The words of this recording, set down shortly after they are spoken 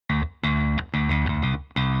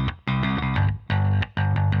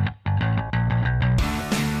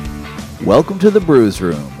Welcome to the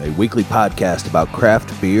Brewsroom, a weekly podcast about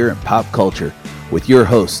craft beer and pop culture, with your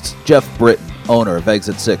hosts, Jeff Britton, owner of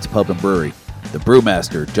Exit 6 Pub and Brewery, the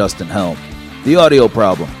brewmaster, Justin Helm, the audio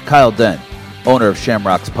problem, Kyle Dent, owner of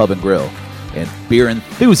Shamrock's Pub and Grill, and beer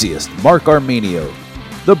enthusiast, Mark Armenio.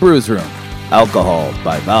 The Brewsroom, alcohol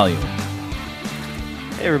by volume.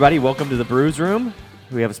 Hey everybody, welcome to the Brewsroom.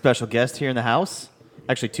 We have a special guest here in the house.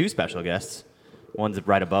 Actually, two special guests. One's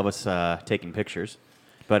right above us taking pictures.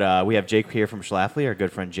 But we have Jake here from Schlafly, our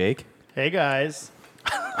good friend Jake. Hey, guys.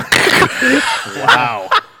 Wow.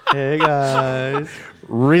 Hey, guys.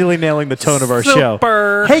 Really nailing the tone of our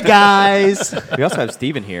Super. show. Hey, guys. We also have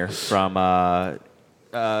Steven here from,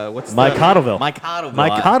 what's Mike Ottoville. Mike Ottoville.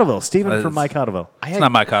 Mike Ottoville. Steven from Mike Ottoville. It's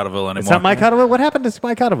not Mike Ottoville anymore. It's not Mike Ottoville? What happened to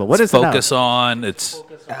Mike Ottoville? What is it now? Focus On. It's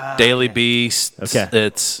Daily Beast.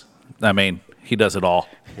 Okay. He does it all.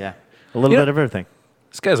 Yeah. A little bit of everything.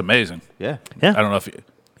 This guy's amazing. Yeah. Yeah. I don't know if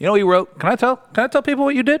you know what you wrote. Can I tell people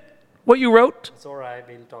what you did? What you wrote? It's all right.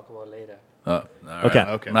 We'll talk about it later. All right.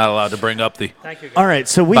 Okay. I'm not allowed to bring up the Thank you, guys. All right,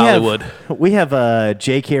 so we Bollywood. have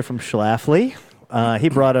Jake here from Schlafly. He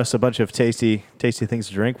brought us a bunch of tasty things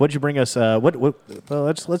to drink. What'd you bring us? Well,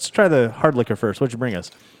 let's try the hard liquor first. What'd you bring us?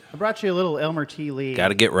 I brought you a little Elmer T. Lee. Got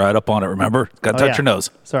to get right up on it. Remember, got to touch your nose.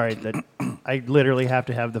 Sorry, I literally have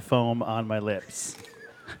to have the foam on my lips.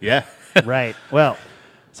 Yeah. Right. Well,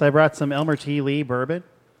 so I brought some Elmer T. Lee bourbon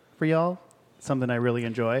for y'all. Something I really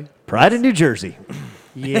enjoy. Pride in New Jersey.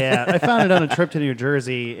 Yeah, I found it on a trip to New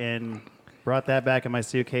Jersey and brought that back in my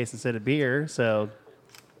suitcase instead of beer. So,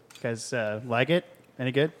 you guys like it?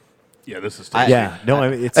 Any good? Yeah, this is tasty.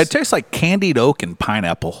 It tastes like candied oak and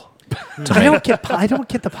pineapple. To I me. don't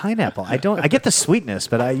get the pineapple. I get the sweetness,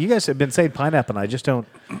 but you guys have been saying pineapple, and I just don't.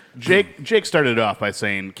 Jake started it off by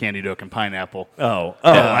saying candied oak and pineapple.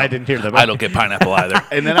 I didn't hear that. I don't get pineapple either.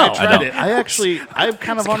 And then I tried it. I'm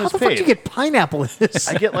kind of on How his the fuck do page. you get pineapple in this?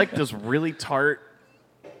 I get like this really tart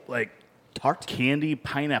Tart? candy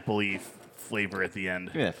pineapple-y flavor at the end.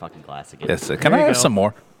 Give me that fucking glass again. Yes. Can There I you have go. some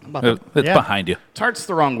more? It's Yeah. behind you. Tart's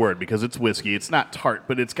the wrong word because it's whiskey. It's not tart,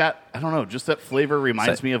 but it's got, I don't know, just that flavor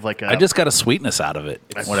reminds me of like a... I just got a sweetness out of it.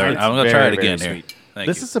 It's Whatever. sweet. I'm going to Very, try it very again here. sweet. Thank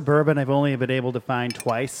This you. is a bourbon I've only been able to find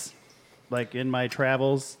twice, like in my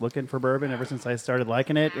travels looking for bourbon ever since I started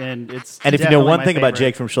liking it, and it's. And if you know definitely one my thing about favorite.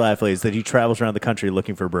 Jake from Schlafly is that he travels around the country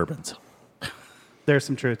looking for bourbons. There's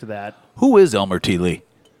some truth to that. Who is Elmer T. Lee?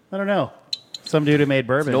 I don't know. Some dude who made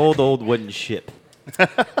bourbon. An old wooden ship.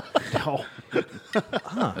 Oh.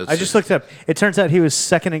 I just looked up. It turns out he was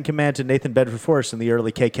second in command to Nathan Bedford Forrest in the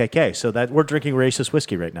early KKK. So that we're drinking racist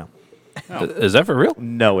whiskey right now. Is that for real?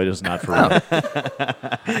 No, it is not for real.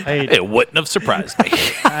 It wouldn't have surprised me.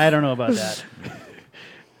 I don't know about that.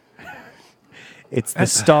 It's the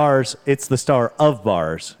stars. It's the star of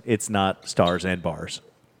bars. It's not stars and bars.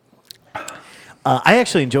 I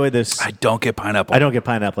actually enjoy this. I don't get pineapple. I don't get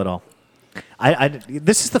pineapple at all.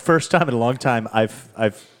 This is the first time in a long time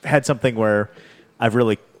I've had something where I've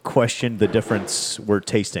really questioned the difference we're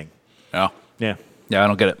tasting. No. Yeah. Yeah, I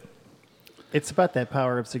don't get it. It's about that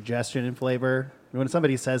power of suggestion and flavor. When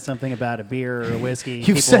somebody says something about a beer or a whiskey,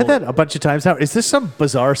 You've said that a bunch of times now. Is this some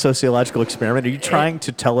bizarre sociological experiment? Are you trying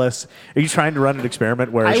to tell us? Are you trying to run an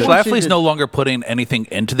experiment where? I it's- want you Schlafly's to- no longer putting anything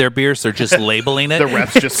into their beers. They're just labeling it. The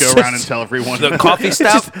reps just go around and tell everyone. The coffee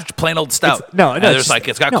stout, plain old stout. No, And it's there's just-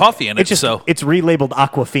 it's got no, coffee in it. It's just So it's relabeled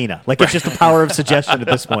Aquafina. Like it's just the power of suggestion at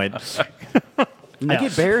this point. No. I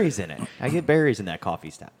get berries in it. I get berries in that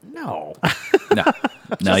coffee stout. No.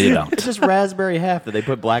 no, you don't. It's just raspberry half that they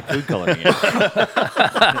put black food coloring in.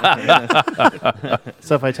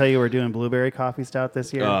 So if I tell you we're doing blueberry coffee stout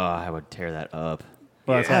this year, Oh, I would tear that up.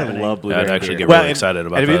 well, it's I happening. love blueberry. I'd actually beer. get really excited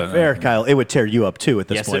about and to be that. fair, Kyle, it would tear you up too at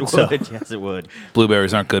this Yes, point. it So would. Yes, it would.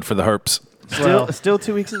 Blueberries aren't good for the herps. Still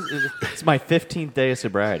 2 weeks. It's my 15th day of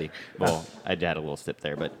sobriety. Well, I had a little sip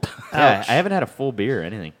there, but yeah, I haven't had a full beer or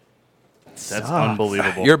anything. That's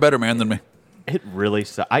unbelievable. You're a better man than me. It really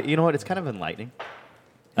sucks. You know what? It's kind of enlightening.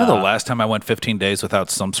 You know the last time I went 15 days without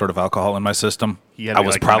some sort of alcohol in my system? You had to I be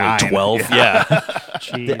was like probably 9. 12. Yeah.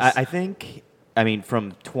 Jeez. I think,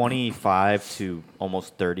 from 25 to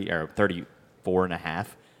almost 30 or 34 and a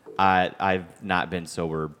half, I've not been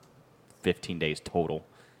sober 15 days total,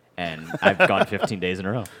 and I've gone 15 days in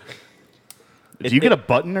a row. Do you get a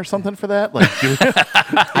button or something for that? Like,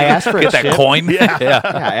 I asked for a Get chip. that coin? Yeah. Yeah,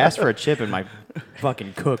 I asked for a chip, and my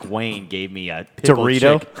fucking cook Wayne gave me a pickle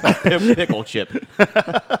Dorito? pickle chip.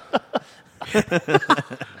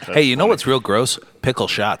 Hey, you know what's real gross? Pickle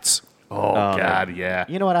shots. oh God, yeah.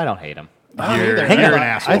 You know what? I don't hate them. You're Hang an on.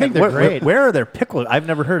 asshole. I think they're great. Where are their pickles? I've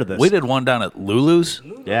never heard of this. We did one down at Lulu's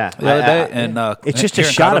Yeah. the other day, and It's just a here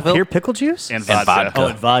in shot of Cottleville. pure pickle juice? and and vodka. Oh,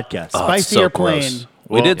 and vodka. Oh, Spicy it's so or plain? gross.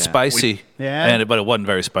 Well, We did yeah. spicy, Yeah? but it wasn't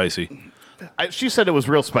very spicy. She said it was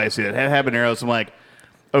real spicy. It had habaneros. I'm like,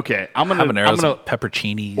 okay, I'm Habaneros gonna and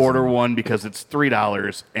pepperoncinis. order one because it's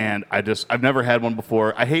 $3, and I've never had one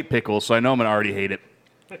before. I hate pickles, so I know I'm gonna already hate it.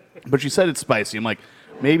 But she said it's spicy. I'm like,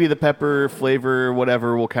 maybe the pepper flavor,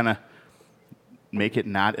 whatever, will kind of make it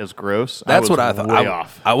not as gross. That's what I was thought. Way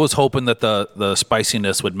off. I was hoping that the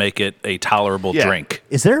spiciness would make it a tolerable Yeah. drink.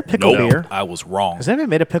 Is there a pickle Nope, beer? I was wrong. Has anybody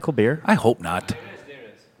made a pickle beer? I hope not.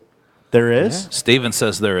 There is? Steven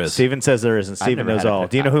says there is. Steven says there is, and Steven never knows had a all. pickle.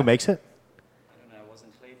 Do you know who makes it?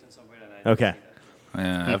 Okay.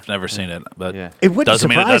 Yeah, I've never seen it, but Yeah. It wouldn't doesn't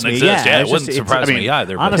mean it surprise doesn't me. exist. Yeah, Yeah, it it's wouldn't just- surprise I me mean,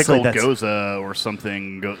 either. But honestly, Pickled that's- goza or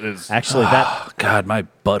something is Actually, that God, my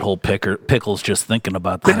butthole pickles just thinking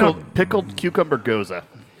about that. pickled cucumber goza.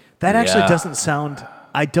 actually Yeah. doesn't sound.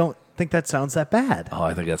 I don't think that sounds that bad. Oh,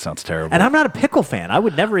 I think that sounds terrible. And I'm not a pickle fan. I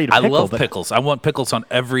would never eat a I pickle. love but pickles. I want pickles on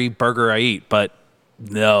every burger I eat, but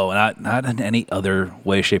no, not in any other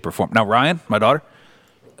way, shape, or form. Now, Ryan, my daughter,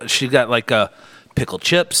 she got like pickle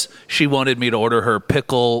chips. She wanted me to order her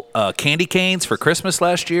pickle candy canes for Christmas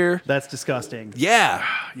last year. That's disgusting. Yeah,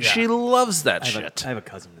 she loves that I shit. have a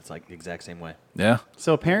cousin that's like the exact same way. Yeah,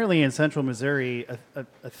 So apparently in central Missouri,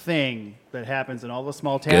 a thing that happens in all the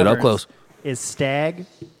small Get up taverns close. is Stag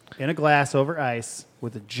in a glass over ice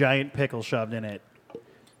with a giant pickle shoved in it.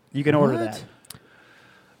 You can order that.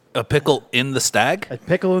 a pickle in the Stag. A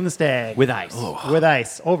pickle in the Stag. With ice. With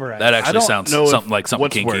ice, over ice. That I actually don't sounds know something like something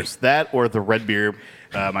what's kinky. worse, that or the red beer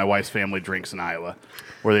my wife's family drinks in Iowa,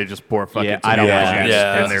 where they just pour fucking Yeah, I don't tomato know. juice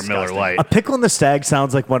Yeah. in their Miller Lite. a pickle in the Stag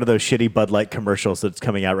sounds like one of those shitty Bud Light commercials that's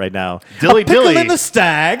coming out right now. Dilly a pickle dilly. in the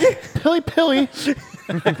Stag. Pilly pilly.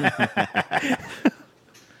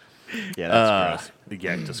 Yeah, that's gross.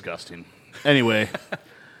 Yeah, disgusting. Anyway,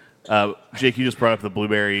 Jake, you just brought up the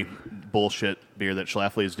blueberry bullshit beer that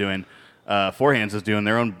Schlafly is doing. Four Hands is doing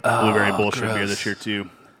their own blueberry bullshit beer this year too.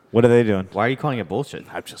 What are they doing? Why are you calling it bullshit?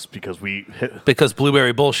 Just because we Because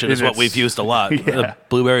blueberry bullshit is what It's- we've used a lot. Yeah. The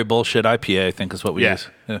blueberry bullshit IPA, I think, is what we Yeah. use.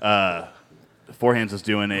 Yeah. Four Hands is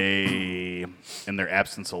doing in their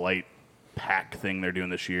Absence of Light pack thing they're doing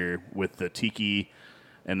this year with the tiki,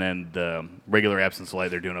 and then the regular Absence of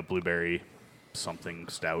Light they're doing a blueberry something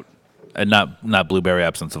stout. And not blueberry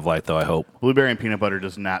absence of light, though, I hope. Blueberry and peanut butter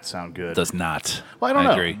does not sound good. Does not. Well, I don't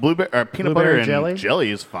know. agree. Peanut Blueberry butter and jelly?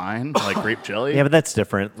 jelly is fine, like grape jelly. Yeah, but that's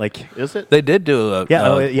different. Like, Is it? They did do a yeah,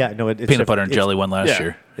 a yeah, no, it's peanut different. butter and jelly one last yeah,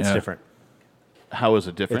 year. It's Yeah. different. How is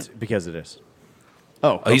it different? It's because it is.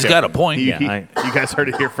 He's got a point. He- Yeah, he- you guys heard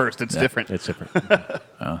it here first. It's different. It's different.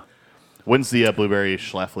 When's the blueberry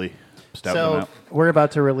Schlafly stout come So out? we're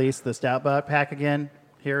about to release the Stout Bout pack again.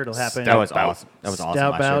 Here it'll happen. That was Bout. awesome. That was awesome.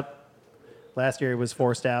 Stout last year. Bout. Last year it was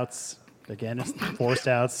 4 stouts. Again, it's 4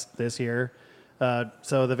 stouts this year.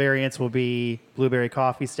 So the variants will be blueberry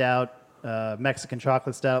coffee stout, Mexican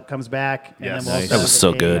chocolate stout comes back, and Yes. then we'll Nice. That was so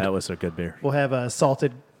have good. That was a good beer. We'll have a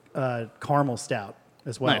salted caramel stout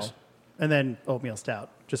as well, Nice. and then oatmeal stout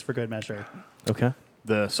just for good measure. Okay.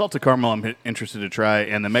 The salted caramel I'm interested to try,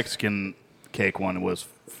 and the Mexican cake one was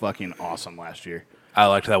fucking awesome last year. I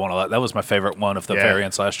liked that one a lot. That was my favorite one of the Yeah.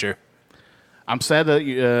 variants last year. I'm sad that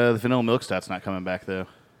the vanilla milk stout's not coming back though.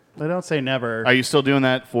 I don't say never. Are you still doing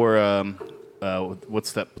that for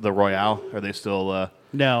what's that? The Royale? Are they still?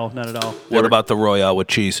 No, not at all. What about the Royale with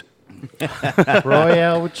cheese?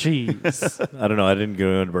 Royale with cheese. I don't know. I didn't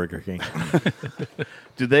go to Burger King.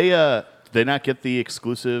 Did they not get the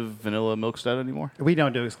exclusive vanilla milk stout anymore? We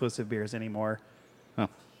don't do exclusive beers anymore. Oh,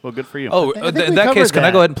 well, good for you. Oh, I think in we that case, covered can I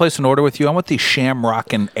that. go ahead and place an order with you? I want the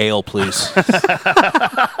Shamrock and Ale, please.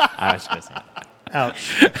 I was going to say.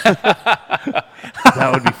 Ouch.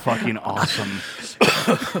 That would be fucking awesome.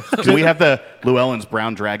 Do we have the Llewellyn's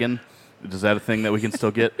Brown Dragon? Is that a thing that we can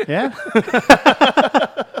still get? Yeah.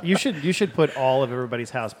 You should put all of everybody's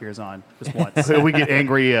house beers on just once. We get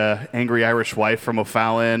angry Irish wife from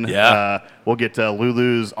O'Fallon. Yeah. We'll get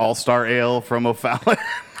Lulu's All Star Ale from O'Fallon.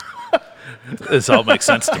 This all makes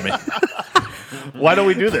sense to me. Why don't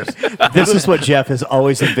we do this? This is what Jeff has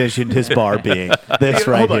always envisioned his bar being. This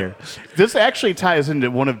right Hold on. here. This actually ties into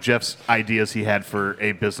one of Jeff's ideas he had for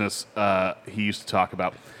a business he used to talk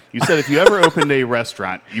about. You said if you ever opened a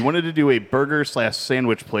restaurant, you wanted to do a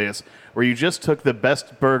burger/sandwich place where you just took the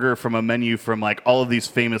best burger from a menu from like all of these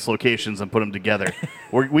famous locations and put them together.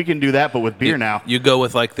 We can do that, but with beer now. You go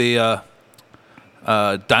with like the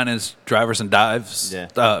Diners, Drivers, and Dives.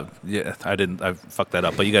 Yeah. Yeah, I fucked that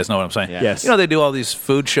up, but you guys know what I'm saying. Yeah. Yes. You know, they do all these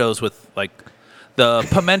food shows with like the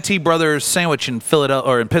Pimenti Brothers sandwich in Philadelphia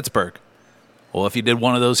or in Pittsburgh. Well, if you did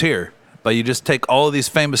one of those here, but you just take all of these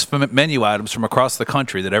famous menu items from across the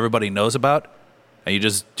country that everybody knows about, and you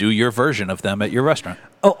just do your version of them at your restaurant.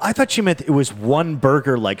 Oh, I thought you meant it was one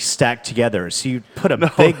burger like stacked together. So you put a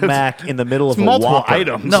Big Mac in the middle of a multiple Whopper.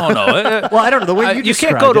 items. No. Well, I don't know the way you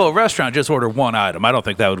can't go described to it. a restaurant and just order one item. I don't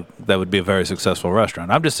think that would be a very successful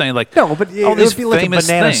restaurant. I'm just saying, like, No, but all it these would be like a famous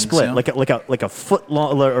banana things, split, you know? like a foot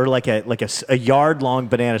long or like a yard long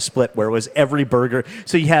banana split, where it was every burger.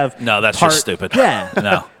 So you have No, that's just stupid. Yeah,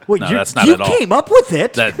 No, well, no, you- that's not you at all. came up with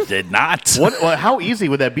it. That did not. Well, how easy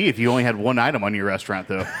would that be if you only had one item on your restaurant,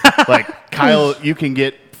 though? Like, Kyle, you can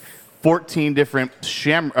get 14 different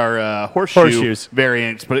horseshoes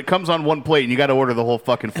variants, but it comes on one plate, and you got to order the whole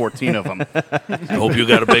fucking 14 of them. I hope you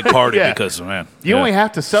got a big party Yeah. because, man. You yeah. only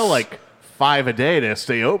have to sell like 5 a day to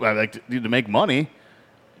stay open, like to make money.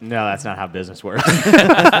 No, that's not how business works.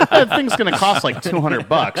 That thing's going to cost like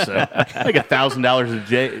 $200, so like $1,000 a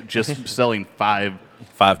day just selling five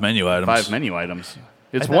menu items.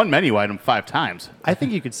 It's one menu item 5 times. I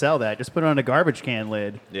think you could sell that. Just put it on a garbage can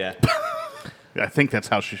lid. Yeah. I think that's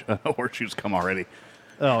how horseshoes come already.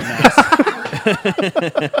 Oh, nice.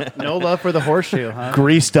 No love for the horseshoe, huh?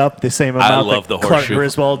 Greased up the same amount love that the Clark horseshoe.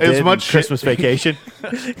 Griswold As did in much shit- Christmas Vacation.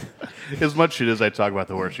 As much shit as I talk about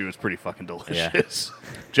the horseshoe, it's pretty fucking delicious.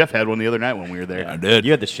 Jeff had one the other night when we were there. I did.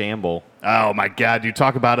 You had the shamble. Oh my god, you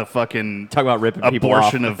talk about a fucking Talk about ripping people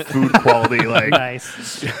off. abortion of food quality. Like,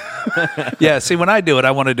 Nice. Yeah, see, when I do it,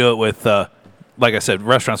 I want to do it with, like I said,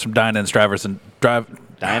 restaurants from Dine-Ins, Drivers, and Drive.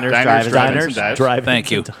 Diners, Diners, drive-ins, drive-ins, diners. and dives. Drive.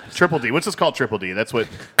 Thank you. Triple D. What's this called? Triple D. That's what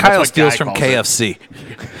Kyle that's what steals Guy from calls KFC.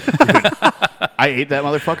 it. I ate that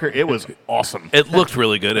motherfucker. It was awesome. It looked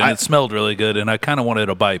really good, and it smelled really good, and I kind of wanted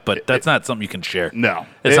a bite, but that's not something you can share. No,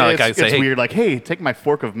 It's not like I say, it's hey. weird. Like, hey, take my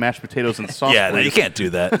fork of mashed potatoes and sauce. Yeah, no, you please. can't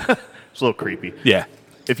do that. It's a little creepy. Yeah.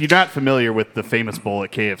 If you're not familiar with the famous bowl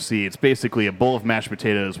at KFC, it's basically a bowl of mashed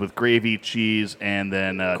potatoes with gravy, cheese, and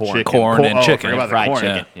then chicken. Corn and I chicken. forgot about the Fried corn.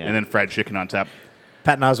 chicken, yeah. And then fried chicken on top.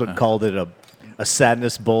 Pat Oswald called it a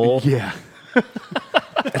sadness bowl. Yeah.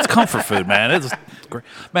 It's comfort food, man. It's great.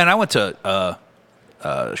 Man, I went to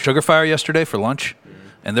Sugar Fire yesterday for lunch,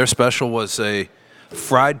 and their special was a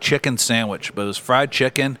fried chicken sandwich. But it was fried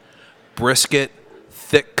chicken, brisket,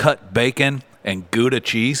 thick cut bacon, and Gouda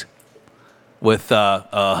cheese with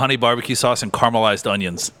honey barbecue sauce and caramelized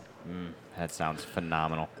onions. That sounds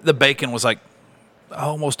phenomenal. The bacon was like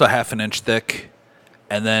almost a half an inch thick,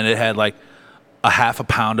 and then it had like a half a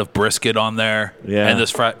pound of brisket on there. Yeah. And this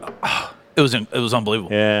fried, it was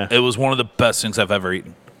unbelievable. Yeah. It was one of the best things I've ever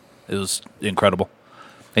eaten. It was incredible,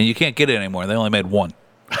 and you can't get it anymore. They only made one.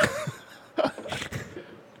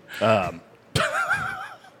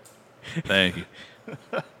 Thank you.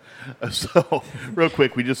 So, real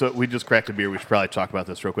quick, we just cracked a beer. We should probably talk about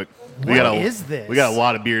this real quick. What is this? We got a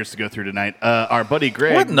lot of beers to go through tonight. Our buddy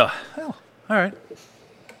Greg. What in the hell? All right.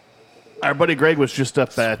 Our buddy Greg was just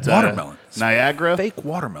up at Watermelon. Niagara, Fake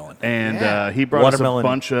watermelon. and he brought Watermelon. us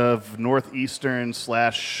a bunch of northeastern /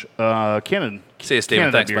 Canada. See you,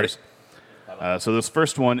 Steven. Canada Thanks, buddy. beers. So this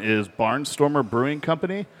first one is Barnstormer Brewing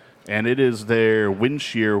Company, and it is their Wind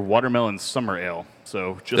Shear Watermelon Summer Ale.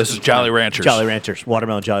 So just This is in Jolly time. Ranchers. Jolly Ranchers.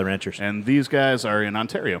 Watermelon Jolly Ranchers. And these guys are in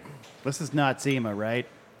Ontario. This is not Zima, right?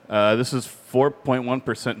 This is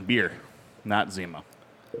 4.1% beer, not Zima.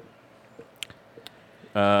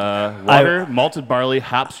 Water, malted barley,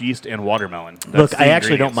 hops, yeast, and watermelon. That's Look, the I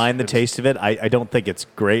actually don't ingredients. mind the It's- taste of it. I don't think it's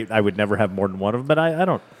great. I would never have more than one of them, but I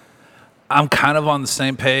don't. I'm kind of on the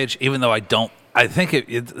same page, even though I don't. I think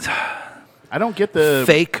it I don't get the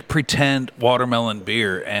fake pretend watermelon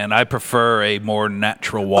beer, and I prefer a more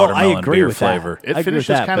natural watermelon agree beer with that. flavor. It I agree with finishes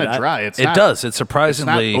that, kind but of dry. It's It not, does. It's It's not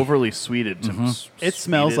surprisingly. overly sweeted. It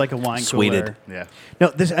smells like a wine Sweeted. cooler. Yeah. No,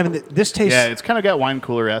 this. I mean, this tastes. Yeah, it's kind of got wine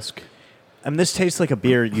cooler esque. I mean, this tastes like a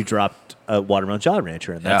beer you dropped a watermelon Jolly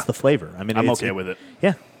Rancher, and that's Yeah. the flavor. I mean, I'm it's- okay with it.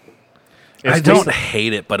 Yeah. I It's don't basi-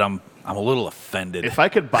 hate it, but I'm a little offended. If I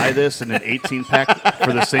could buy this in an 18 pack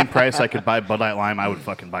for the same price I could buy Bud Light Lime, I would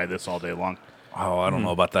fucking buy this all day long. Oh, I don't know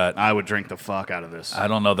about that. I would drink the fuck out of this. I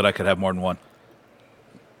don't know that I could have more than one.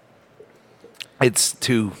 It's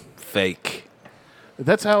too fake.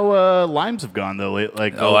 That's how limes have gone though. In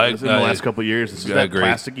the last couple of years, it's I that agree.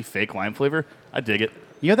 plasticky fake lime flavor. I dig it.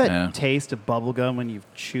 You know that Yeah. taste of bubble gum when you've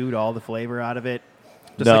chewed all the flavor out of it?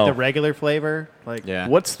 Just No. like the regular flavor? Like Yeah.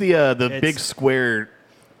 What's the It's- big square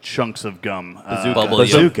chunks of gum? Bubble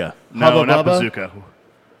Bazooka. No, Hubba not Bubba? bazooka.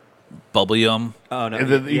 bubble yum. Oh no, And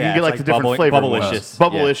then you can get like the different flavor Bubblicious.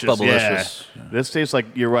 Bubblicious. Bubblicious. Yeah. This tastes like,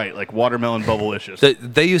 you're right, like watermelon Bubblicious.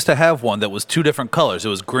 They used to have one that was two different colors. It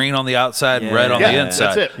was green on the outside and red on the Yeah,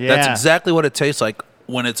 inside. that's it. That's Yeah. exactly what it tastes like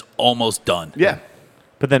when it's almost done. Yeah.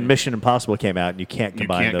 But then Mission Impossible came out, and you can't You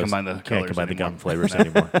combine can't those. combine the you can't colors combine the gum anymore. flavors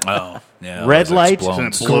anymore. Oh, yeah. Red those light,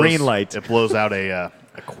 explodes. And it green light. It blows out a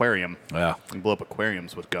aquarium. Yeah. You can blow up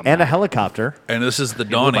aquariums with gum. And a helicopter. And this is the You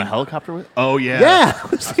blew up a dawning helicopter with? Oh, yeah.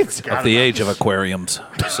 Yeah. of the age of aquariums.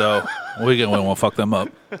 So we won't fuck them up.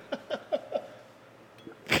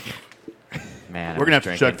 Man, We're going to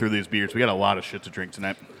have to chug through these beers. We got a lot of shit to drink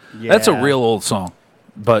tonight. That's a Yeah. real old song.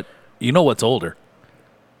 But you know what's older?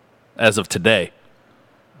 As of today,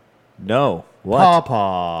 No. What?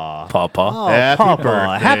 Paw-Paw. Paw-Paw. Oh, Happy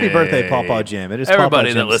Paw-Paw. Happy birthday, birthday. Paw-Paw Jim. It is Everybody Paw-Paw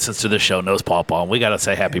that Jim's- listens to this show knows Paw-Paw, and we got to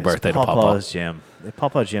say happy birthday to Paw-Paw. Paw-Paw's Jim.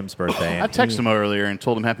 Paw-Paw Jim's birthday. I texted him earlier and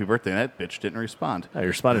told him happy birthday, and that bitch didn't respond. He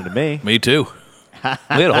responded to me. Me too. We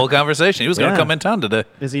had a whole conveation. He was going Yeah. to come in town today.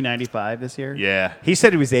 Is he 95 this year? Yeah. He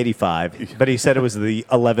said he was 85, but he said it was the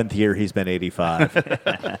 11th year he's been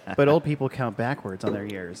 85. But old people count backwards on their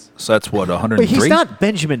years. So that's what, But 103? he's not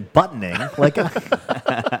Benjamin Buttoning. Like, Did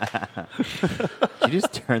you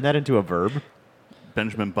just turn that into a verb?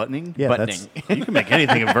 Benjamin Buttoning? yeah, Buttoning. You can make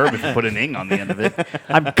anything a verb if you put an ing on the end of it.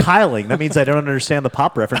 I'm Kyling. That means I don't understand the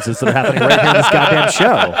pop references that are happening right here in this goddamn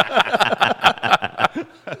show.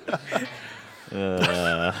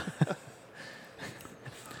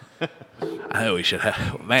 I know we should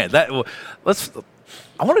have. Man, let's.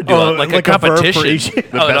 I want to do Oh, like like a a verb for competition. each- The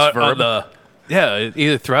best verb.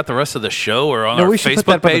 Either throughout the rest of the show or on No, our we should put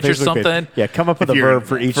that Facebook up on the page or Facebook page. something. Yeah, come up with a If you're- verb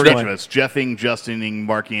for each each of one. us. Jeffing, Justining,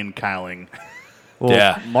 Marking, Kyling. Well,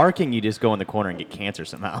 Yeah. marking, you just go in the corner and get cancer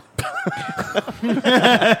somehow.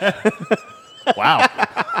 Wow.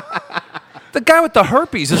 The guy with the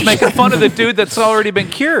herpes is making fun of the dude that's already been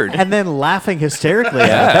cured. And then laughing hysterically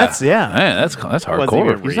at it. That's, yeah. Man, that's Wasn't hardcore.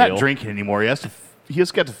 even He's real. not drinking anymore. He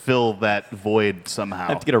has got to fill that void somehow. I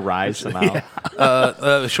have to get a rise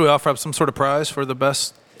somehow. Should we offer up some sort of prize for the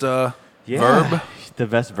best verb The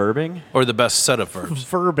best verbing? or the best set of verbs?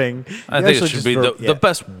 Verbing. I You think actually it should just be verb- the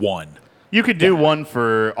best one. You could do one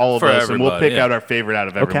for all of For us, and we'll everybody, pick yeah. out our favorite out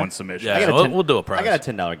of everyone's submission. Yeah, got a we'll do a I prize. got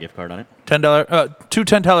a $10 gift card on it. $10, two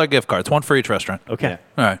 $10 gift cards, one for each restaurant. Okay.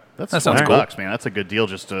 All right, That's that sounds $20, cool. man. That's a good deal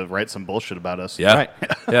just to write some bullshit about us. Yeah, Right.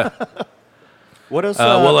 yeah. What else?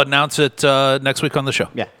 We'll announce it next week on the show.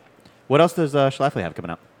 yeah. What else does Schlafly have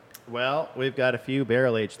coming out? Well, we've got a few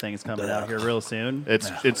barrel aged things coming out here real soon.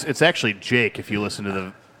 It's actually Jake if you listen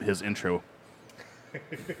to his intro.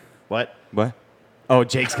 What? What? Oh,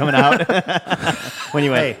 Jake's coming out. When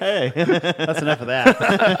you went, Hey, that's enough of that.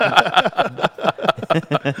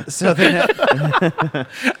 So then,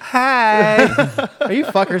 Hi. are you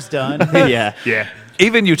fuckers done? yeah. Yeah.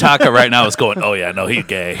 Even Utaka right now is going, oh yeah, no, he's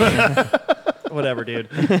gay. Whatever, dude.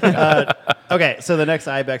 Okay, so the next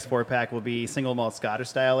Ibex 4-pack will be single malt Scottish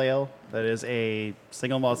style ale. That is a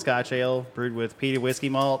single malt Scotch ale brewed with peated whiskey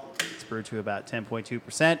malt. It's brewed to about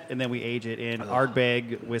 10.2%, and then we age it in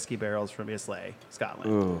Ardbeg whiskey barrels from Islay,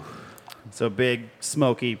 Scotland. So big,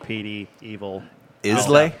 smoky, peaty, evil.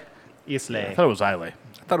 Islay? I Islay. thought it was Islay.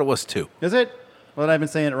 I thought it was too. Is it? Well, I've been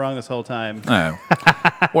saying it wrong this whole time. Oh.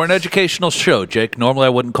 We're an educational show, Jake. Normally I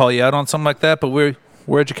wouldn't call you out on something like that, but we're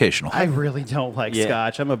educational. I really don't like Yeah.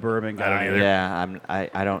 Scotch. I'm a bourbon guy. don't either. Yeah,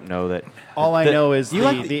 I don't know that. All I know is you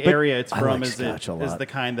like the but area it's I from like is Scotch a is lot. the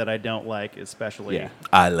kind that I don't like, especially. Yeah.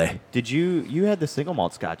 Islay. Did you had the single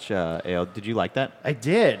malt Scotch ale? Did you like that? I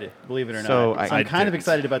did, believe it or So not. So I I'm kind of didn't.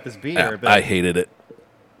 excited about this beer, Yeah, but I hated it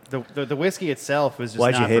the whiskey itself was just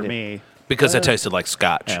Why'd you not hate for it? me. because it tasted like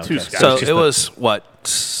Scotch. Yeah, Two okay. Scotch. So Just it was, what,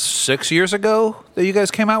 6 years ago that you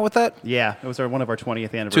guys came out with that? Yeah, it was one of our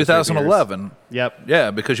 20th anniversary. 2011. beers. Yep.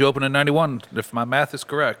 Yeah, because you opened in 91, if my math is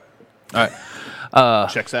correct. All right.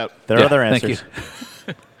 Checks out. There are Yeah, other thank answers.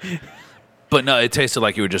 you. But no, it tasted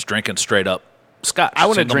like you were just drinking straight up Scotch. I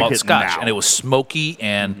wanna single drink malt it Scotch, now. and it was smoky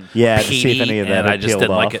and Yeah, to peaty, see if any of that and I had just peeled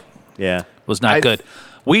didn't like off. it. Yeah. It was not I've- good.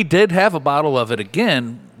 We did have a bottle of it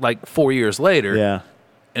again, like 4 years later, Yeah.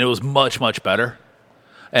 and it was much, much better.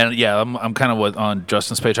 And yeah, I'm kind of on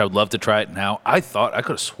Justin's page. I would love to try it now. I thought I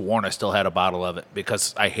could have sworn I still had a bottle of it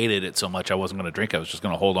because I hated it so much I wasn't going to drink it. I was just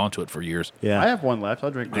going to hold on to it for years. Yeah. I have one left.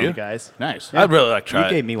 I'll drink you? one, guys. Nice. I'd really like to You try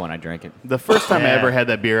gave it. me one. I drank it. The first time I Yeah. ever had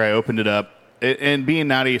that beer, I opened it up, and being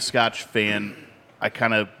not a Scotch fan, I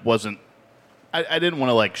kind of wasn't. I didn't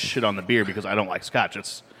want to like shit on the beer because I don't like Scotch.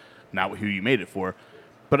 It's not who you made it for.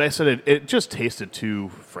 But I said it just tasted too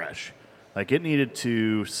fresh. Like it needed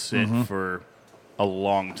to sit for a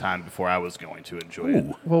long time before I was going to enjoy it.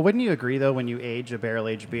 Well, wouldn't you agree though, when you age a barrel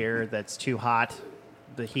aged beer that's too hot,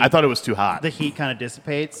 the heat. I thought it was too hot. The heat kind of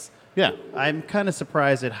dissipates. Yeah. I'm kind of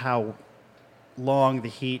surprised at how long the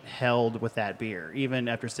heat held with that beer, even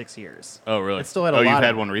after 6 years. Oh, really? It still had a oh, lot you've of,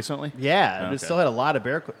 had one recently? Yeah, Okay. it still had a lot of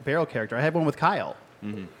barrel character. I had one with Kyle.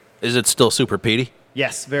 Is it still super peaty?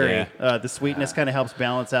 Yes, very. Yeah. The sweetness kind of helps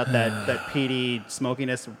balance out that peaty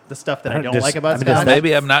smokiness, the stuff that I don't Just- like about I mean, does Scotch. that-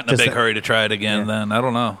 Maybe I'm not in a Just big that- hurry to try it again. Yeah. Then I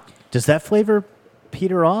don't know. Does that flavor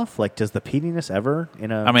peter off? Like, does the peatiness ever in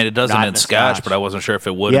a? I mean, it doesn't Not in in a Scotch, Scotch. but I wasn't sure if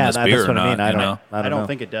it would yeah, in this that's beer what or I mean. not. I you don't. know? I don't know.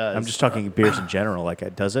 think it does. I'm just talking beers in general.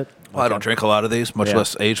 Like, does it? Well, I don't drink a lot of these, much Yeah.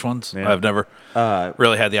 less aged ones. Yeah. I've never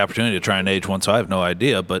really had the opportunity to try an aged one, so I have no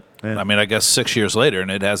idea. But Yeah. I mean, I guess 6 years later, and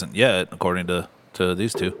it hasn't yet, according to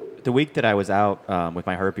these two. The week that I was out with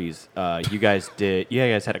my herpes, you guys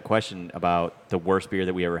had a question about the worst beer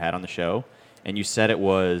that we ever had on the show, and you said it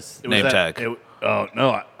was Name tag. Oh,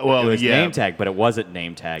 no. Well, it was yeah. name tag, but it wasn't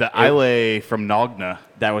name tag. The Islay from Nogna.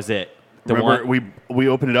 That was it. The Remember, one, we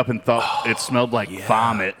opened it up and thought it smelled like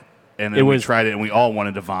vomit, and then we tried it, and we all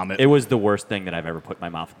wanted to vomit. it was the worst thing that I've ever put in my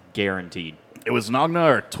mouth, guaranteed. It was Nogna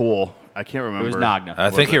or Tool. I can't remember. It was Nogna. I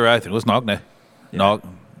think you're right. I think it was Nogne.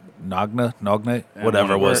 Nogne,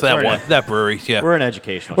 whatever it was. That one, that brewery. Yeah. We're an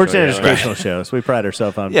educational We're show. an yeah, educational show, so we pride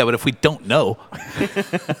ourselves on. Yeah, but if we don't know, Yeah,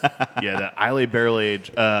 the Islay Barrel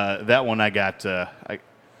Age. That one I got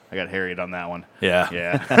harried on that one. yeah.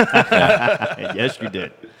 Yeah. right? Yes, you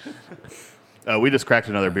did. We just cracked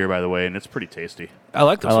another beer, by the way, and it's pretty tasty. I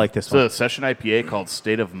like this. I one. like this It's a one. session IPA called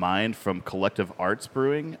State of Mind from Collective Arts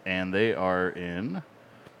Brewing, and they are in,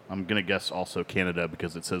 I'm going to guess also Canada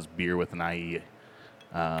because it says beer with an IE.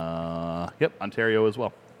 Yep, Ontario as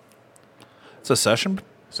well. It's a session.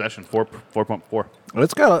 Session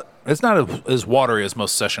 4.4. It's not as watery as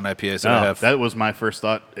most session IPAs that I have. That was my first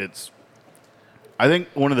thought. I think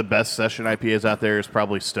one of the best session IPAs out there is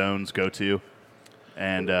probably Stone's Go-To.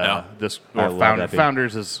 And this I love that beer.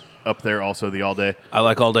 Founders is up there also, the All Day. I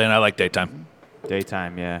like all day and I like daytime.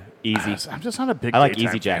 Daytime, yeah. Easy. I'm just not a big I like daytime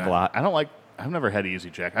Easy Jack fan. a lot. I've never had Easy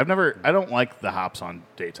Jack. I don't like the hops on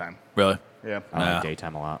daytime. Really? Yeah. I Nah. like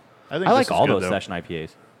daytime a lot. I think I this like is all good, those though. session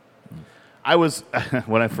IPAs. I was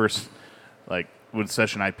when I first when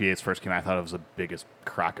session IPAs first came out, I thought it was the biggest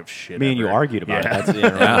crock of shit. Me and you ever. argued about Yeah. it. That's, yeah,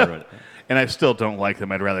 I remember it. And I still don't like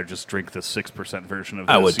them. I'd rather just drink the 6% version of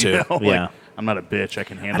this. I would you too. know? Like, Yeah. I'm not a bitch. I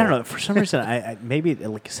can handle I don't know. it. For some reason, I maybe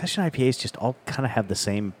like session IPAs just all kind of have the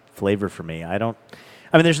same flavor for me. I mean,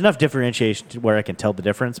 there's enough differentiation to where I can tell the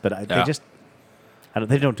difference, but Yeah.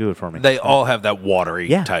 they don't do it for me. They all have that watery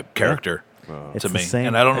Yeah. type character It's to the me, same.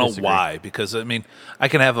 and I don't I know disagree. why. Because I mean, I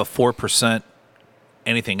can have a 4%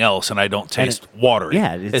 anything else, and I don't And taste watery.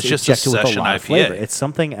 Yeah, it's just a injected with session a lot of IPA. flavor. It's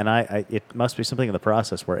something, and it must be something in the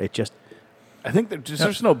process where it just I think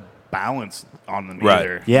there's no balance on them Right.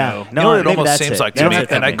 either. Yeah. You know? You know what it maybe almost that's seems it. like to That's me,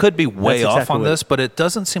 it. and I could be way That's off exactly on what this, but it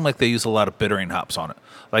doesn't seem like they use a lot of bittering hops on it.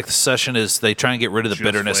 Like the session is, they try and get rid of the Just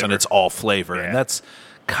bitterness, and flavor. it's all flavor, Yeah. and that's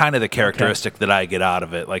kind of the characteristic that I get out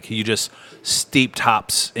of it. Like you just steeped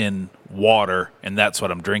hops in water, and that's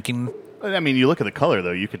what I'm drinking. I mean, you look at the color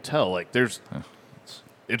though. You could tell like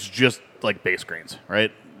it's just like base grains,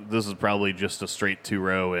 right? This is probably just a straight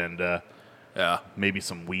 2-row and Yeah, maybe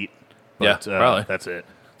some wheat. Yeah, But, probably. That's it.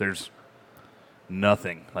 There's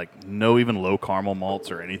nothing, like no even low caramel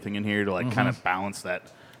malts or anything in here to like kind of balance that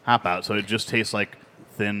hop out. So it just tastes like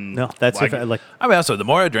thin. no. That's like, like I mean, also the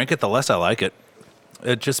more I drink it, the less I like it.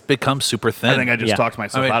 It just becomes super thin. I think I just Yeah. talked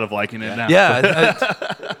myself I mean- out of liking it now.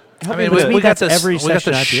 Yeah. I mean, with me, we got that's every we got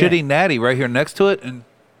the session IPA. shitty natty right here next to it, and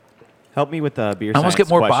Help me with the beer I almost science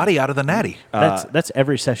get more question. body out of the natty. that's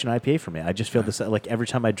every session IPA for me. I just feel this like every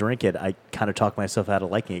time I drink it, I kind of talk myself out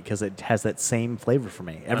of liking it because it has that same flavor for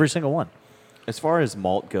me. Every single one. As far as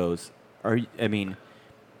malt goes,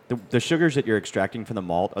 the sugars that you're extracting from the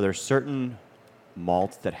malt, are there certain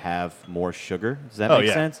malts that have more sugar? Does that Oh, make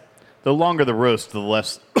yeah. sense? The longer the roast, the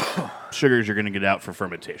less sugars you're going to get out for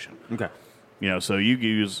fermentation. Okay. You know, so you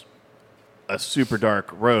use a super dark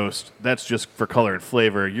roast, that's just for color and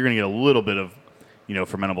flavor. You're going to get a little bit of,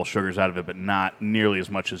 fermentable sugars out of it, but not nearly as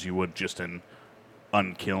much as you would just in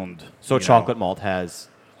unkilned. So chocolate malt has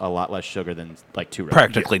a lot less sugar than like 2 rows.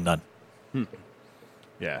 Practically none.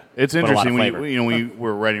 Yeah, it's a lot of interesting when flavor. we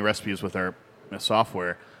were writing recipes with our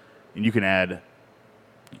software, and you could add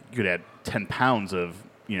 10 pounds of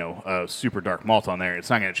super dark malt on there. It's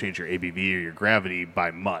not going to change your ABV or your gravity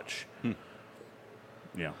by much.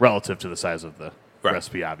 Relative to the size of the Right.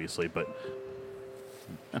 recipe, obviously, but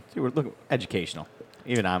See, we're looking educational.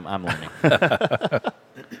 Even I'm learning.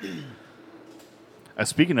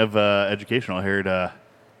 speaking of educational, I heard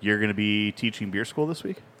you're going to be teaching beer school this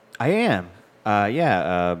week. I am.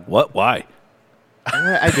 Yeah. What? Why?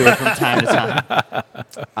 I do it from time to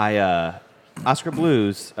time. Oscar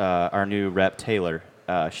Blues, our new rep, Taylor,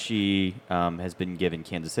 she has been given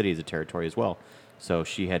Kansas City as a territory as well. So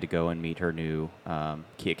she had to go and meet her new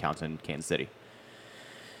key accounts in Kansas City.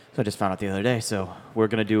 So I just found out the other day. So we're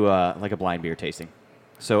going to do like a blind beer tasting.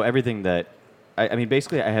 So everything that, I mean,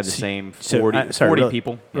 basically I have the same 40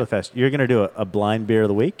 people. Real fast. You're going to do a blind beer of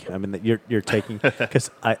the week? I mean, you're taking,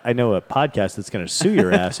 because I know a podcast that's going to sue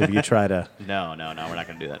your ass if you try to. No, we're not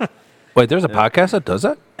going to do that. Wait, there's a podcast that does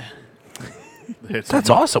that? That's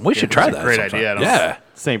awesome. We should try that. Great sometime. idea. Yeah.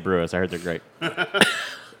 St. Brewis, I heard they're great.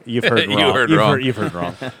 You've heard You wrong. heard wrong. You've heard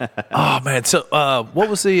wrong. Oh, man. So what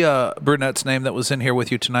was the brunette's name that was in here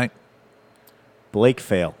with you tonight? Blake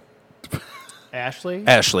Fail. Ashley?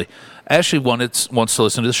 Ashley. Ashley wants to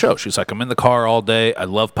listen to the show. She's like, I'm in the car all day. I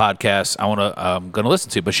love podcasts. I'm going to listen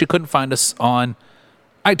to it. But she couldn't find us on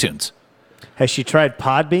iTunes. Has she tried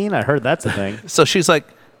Podbean? I heard that's a thing. So she's like,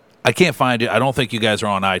 I can't find it. I don't think you guys are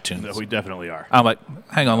on iTunes. No, we definitely are. I'm like,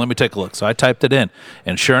 hang on, let me take a look. So I typed it in.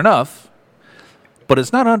 And sure enough, but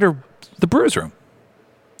it's not under the Brewsroom.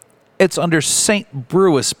 It's under Saint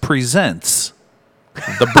Brewis Presents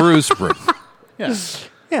the Brewsroom. Yeah.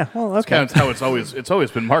 Yeah, well, okay. That's how it's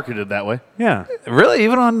always been marketed that way. Yeah. Really?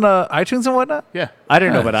 Even on iTunes and whatnot? Yeah. I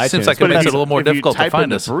didn't know about iTunes. Seems like it But makes if it a little more if you difficult to type find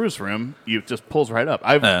into us. Brewsroom, it just pulls right up.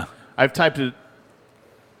 I've typed it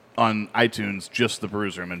on iTunes, just the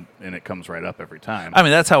Brewsroom, and it comes right up every time. I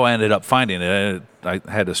mean, that's how I ended up finding it. I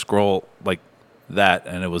had to scroll like that,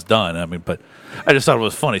 and it was done. I mean, but I just thought it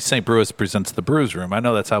was funny. St. Brewis Presents the Brewsroom. I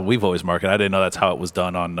know that's how we've always marketed. I didn't know that's how it was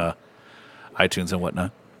done on iTunes and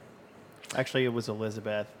whatnot. Actually, it was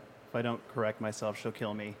Elizabeth. If I don't correct myself, she'll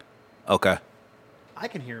kill me. Okay. I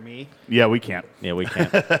can hear me. Yeah, we can't. Yeah, we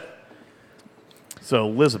can't. So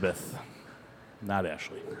Elizabeth, not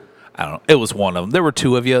Ashley. I don't know. It was one of them. There were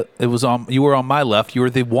two of you. It was you were on my left. You were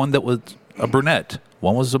the one that was a brunette.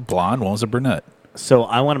 One was a blonde. One was a brunette. So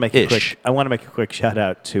I want to make Ish. a quick shout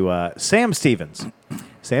out to Sam Stevens.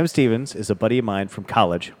 Sam Stevens is a buddy of mine from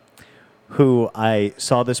college who I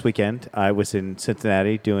saw this weekend. I was in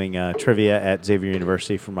Cincinnati doing trivia at Xavier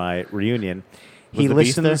University for my reunion. Was the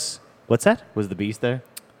Beast listens. What's that? Was the Beast there?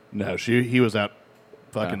 No, he was at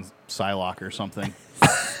fucking Psylocke or something.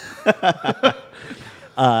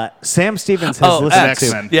 Sam Stevens has listened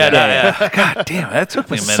X-Men. to. Yeah. God damn, that took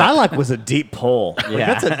me a minute. Psylocke was a deep pull. Like,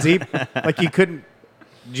 Yeah. that's a deep. Like you couldn't.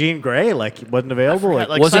 Jean Grey wasn't available. forgot,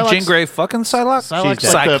 like, Wasn't Psylocke's- Jean Grey fucking Psylocke? Psylocke's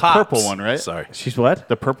She's like the Cyclops. purple one, right? Sorry. She's what?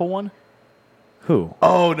 The purple one? Who?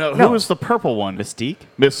 Oh, no. No. Who was the purple one? Mystique?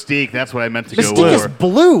 Mystique. That's what I meant to go Mystique is for.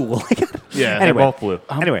 blue. Yeah. Anyway, both blue.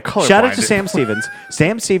 Anyway, colorblind. shout out to Sam Stevens.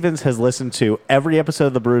 Sam Stevens has listened to every episode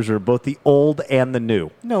of The Brewsroom, both the old and the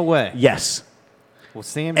new. No way. Yes. Well,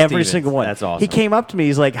 Sam Every Stevens, single one. That's awesome. He came up to me.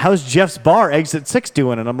 He's like, "How's Jeff's Bar Exit 6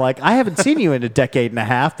 doing?" And I'm like, "I haven't seen you in a decade and a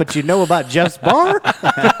half, but you know about Jeff's Bar?"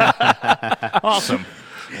 Awesome.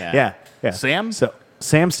 Yeah. Sam? So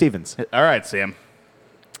Sam Stevens, All right, Sam.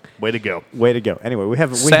 Way to go. way to go. Anyway, we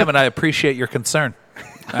have Sam and I appreciate your concern.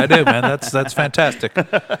 I do, man. That's fantastic.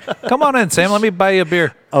 Come on in, Sam. Let me buy you a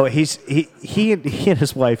beer. Oh, he and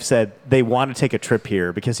his wife said they want to take a trip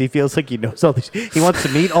here because he feels like he knows all these. He wants to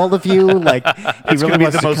meet all of you. Like he It's really going to be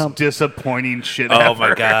wants the to most come. disappointing shit Oh ever.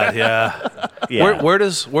 my God, yeah. Yeah. Where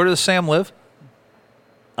does Sam live?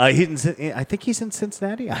 I think he's in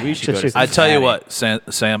Cincinnati. We should go to I tell you Cincinnati.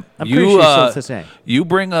 what, Sam. I'm you pretty sure he's still in Cincinnati. you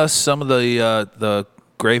bring us some of the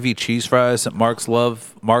gravy cheese fries that Mark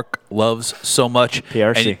loves so much.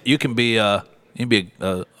 PRC. And you can be a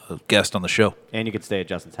guest on the show. And you could stay at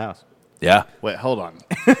Justin's house. Yeah. Wait, hold on.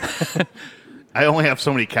 I only have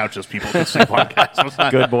so many couches people can sleep on, guys. It's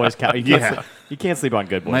not- Good Boys couch. Yeah. You can't sleep on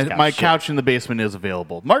Good Boys My, couch. my Shit. couch in the basement is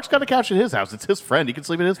available. Mark's got a couch at his house. It's his friend. He can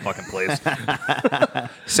sleep at his fucking place.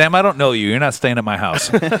 Sam, I don't know you. You're not staying at my house.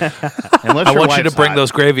 Unless I your want you to wife's bring hot.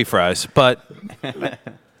 those gravy fries, but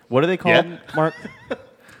What are they called, Yeah. Mark?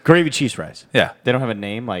 Gravy cheese fries. yeah. They don't have a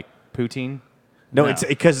name like poutine? No, No. it's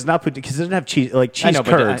because it's not because it doesn't have cheese like cheese know,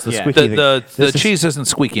 but curds. The yeah. squeaky thing. The This is- cheese isn't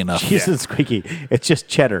squeaky enough. cheese isn't squeaky. It's just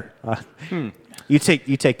cheddar. You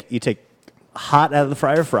take hot out of the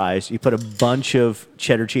fryer fries. You put a bunch of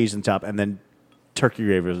cheddar cheese on top, and then turkey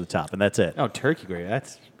gravy over the top, and that's it. Oh, turkey gravy.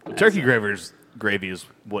 Turkey gravy is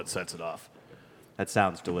what sets it off. That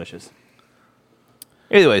sounds delicious.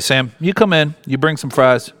 Either way, Sam, you come in, you bring some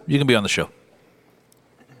fries, you can be on the show.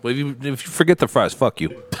 Well, if you forget the fries, fuck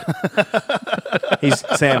you.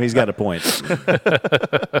 Sam, he's got a point.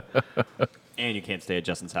 And you can't stay at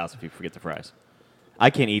Justin's house if you forget the fries. I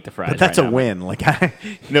can't eat the fries. But that's right a now. win. Like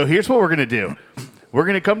No, here's what we're going to do. We're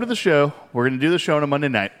going to come to the show. We're going to do the show on a Monday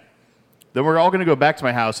night. Then we're all going to go back to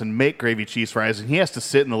my house and make gravy cheese fries, and he has to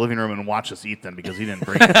sit in the living room and watch us eat them because he didn't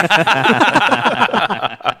bring it.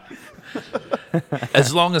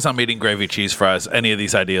 As long as I'm eating gravy cheese fries, any of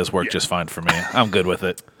these ideas work just fine for me. I'm good with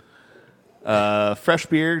it. Fresh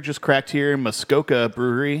beer just cracked here, Muskoka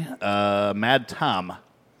Brewery. Mad Tom.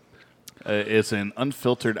 It's an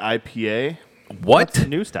unfiltered IPA. What?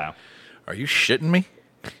 New style. Are you shitting me?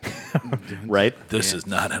 Right? This is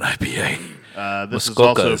not an IPA. This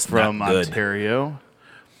Muskoka is is also from not good. Ontario.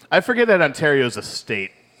 I forget that Ontario is a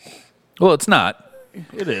state. Well, it's not.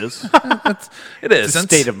 It is. It is. It's a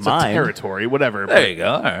state of It's a mind. territory, whatever. There you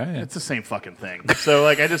go. All right. It's the same fucking thing. So,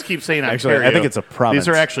 like, I just keep saying Actually, Ontario. I think it's a province. These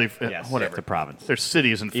are actually, Yes, whatever. it's a province. There's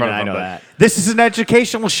cities in Even front of I them. know but that. This is an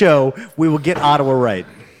educational show. We will get Ottawa right.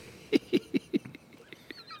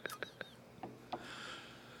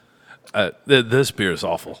 This beer is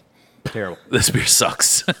awful. Terrible. This beer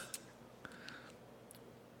sucks.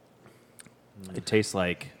 It tastes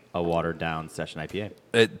like a watered down session IPA.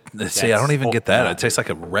 See, I don't even get that. Yeah. It tastes like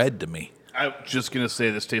a red to me. I'm just going to say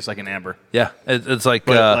this tastes like an amber. Yeah, it's like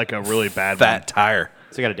But like a really bad fat one. tire.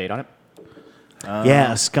 So you got a date on it?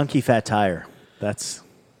 Yeah, a skunky fat tire. That's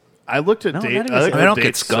I looked at No, date. not even I looked I at don't get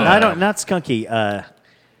dates, skunk. I don't not skunky.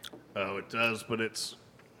 Oh, it does, but it's.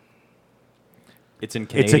 It's in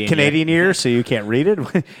It's Canadian. a Canadian year, so you can't read it.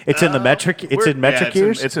 It's in the metric. It's in metric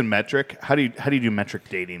years. It's in metric. How do you do metric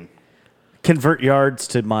dating? Convert yards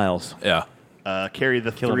to miles. Yeah. Carry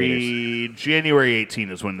the three. January 18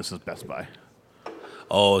 is when this is Best Buy.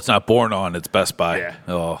 Oh, it's not born on. It's Best Buy. Yeah.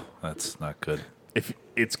 Oh, that's not good. If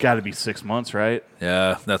it's got to be 6 months, right?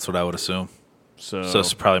 Yeah, that's what I would assume. So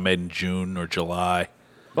it's probably made in June or July.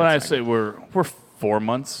 but I'd say we're 4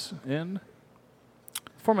 months in.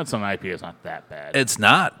 4 months on IPA is not that bad. It's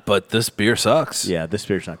not, but this beer sucks. Yeah, this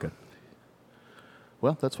beer's not good.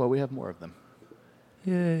 Well, that's why we have more of them.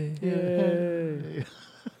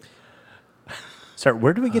 Sorry,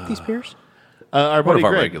 where do we get these beers? Our One buddy of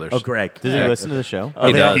our Greg. regulars. Oh, Greg. Does he listen to the show?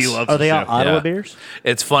 He does. He loves Are the they show. all Ottawa Yeah. beers?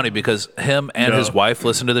 It's funny because him and his wife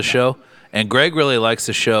listen to the show, and Greg really likes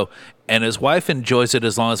the show, and his wife enjoys it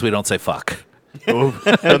as long as we don't say fuck. We've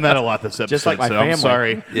done that a lot this episode, Just like my so I'm family.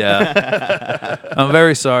 sorry. Yeah. I'm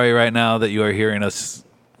very sorry right now that you are hearing us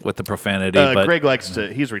with the profanity, but Greg likes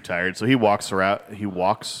to. He's retired, so he walks around. He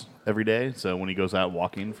walks every day. So when he goes out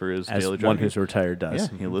walking for his As daily one jogging, who's retired does.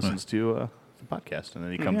 he listens to the podcast, and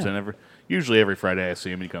then he comes in usually every Friday. I see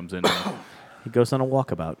him. He comes in and He goes on a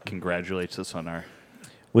walkabout. congratulates us on our.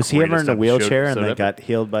 Was he ever Greatest in a episode wheelchair and then ever. got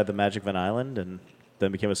healed by the magic of an island and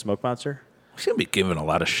then became a smoke monster? we should be giving a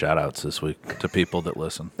lot of shout outs this week to people that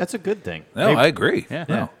listen. That's a good thing. No, I agree. Yeah.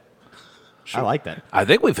 No. I like that. I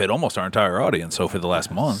think we've hit almost our entire audience over the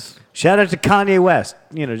last month. Shout out to Kanye West,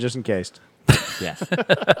 just in case. Yeah.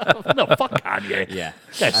 No, fuck Kanye. Yeah.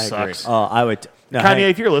 That I agree. sucks. Oh, I would. No, Kanye, hey,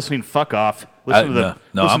 if you're listening, fuck off. Listen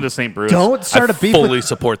I'm- to Saint Brewis. don't start I a beef. fully With,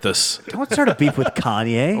 support this. don't start a beef with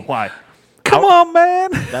Kanye. Why? Come on, man.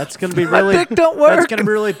 That's going to be My really. dick don't That's work. going to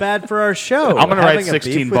be really bad for our show. I'm gonna write Having a beef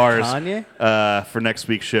 16 with bars Kanye? for next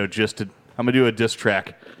week's show. I'm gonna do a diss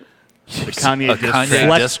track. The Kanye A diss Kanye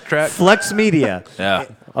track. diss track? Flex Media. Yeah.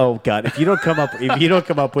 Oh God! If you don't come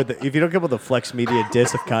up with a Flex Media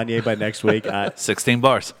diss of Kanye by next week, 16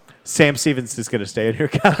 bars. Sam Stevens is going to stay on your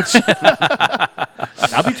couch.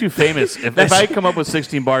 I'll be too famous. If I come up with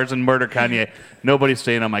 16 bars and murder Kanye, nobody's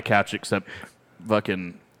staying on my couch except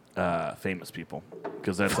fucking famous people.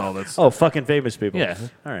 Because that's all that's. Oh, fucking famous people. Yeah.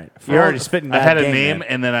 All right. You're already spitting. I bad had a game, name man.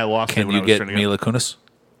 and then I lost it Can when I you was get trying to Mila Kunis?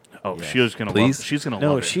 Oh, she was gonna Please? love. She's gonna No,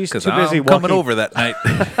 love it. she's too Because busy I'm walking. coming over that night.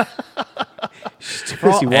 Too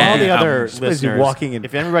For busy all walking. the other She's busy listeners, walking and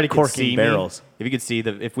if everybody could corking see barrels. me, if you could see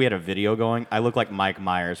if we had a video going, I look like Mike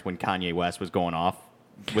Myers when Kanye West was going off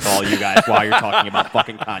with all you guys while you're talking about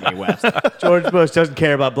fucking Kanye West. George Bush doesn't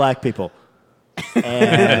care about black people.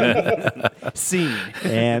 And Scene.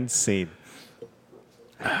 and scene.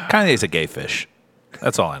 Kanye's a gay fish.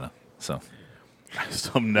 That's all I know. So, I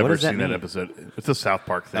still have never does that seen that mean? episode. It's a South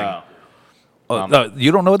Park thing. Oh,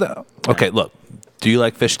 you don't know that? Okay, look. Do you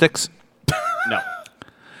like fish sticks? no.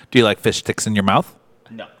 Do you like fish sticks in your mouth?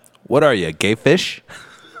 No. What are you, a gay fish?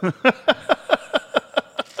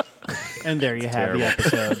 And there you have the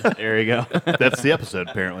episode. There you go. That's the episode,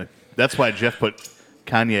 apparently. That's why Jeff put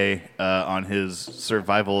Kanye on his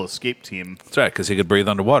survival escape team. That's right, because he could breathe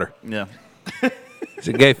underwater. Yeah. He's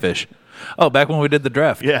a gay fish. Oh, back when we did the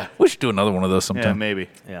draft. Yeah. We should do another one of those Yeah, sometime. maybe.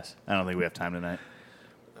 Yes. I don't think we have time tonight.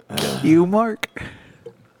 You, Mark.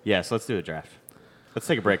 Yes, let's do a draft. Let's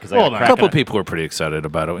take a break because Hold I on. got A crack couple on- people were pretty excited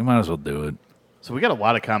about it. We might as well do it. So we got a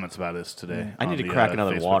lot of comments about this today. I need on to the, crack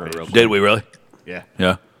another Facebook water page. real quick. Did we really? Yeah.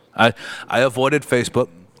 Yeah. I avoided Facebook.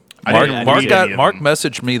 I didn't read any of Mark them.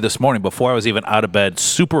 messaged me this morning before I was even out of bed,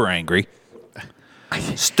 super angry.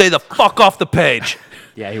 Stay the fuck off the page.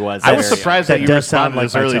 Yeah, he was. I was there, surprised That that you does sound responded like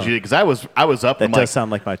as my early as tone. you did because I was up. That I'm does like,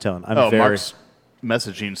 sound like my tone. I'm oh, very. Mark's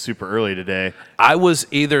messaging super early today. I was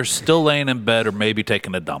either still laying in bed or maybe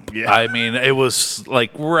taking a dump. Yeah. I mean, it was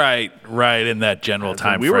like right in that general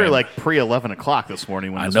time we frame. were like pre-11 o'clock this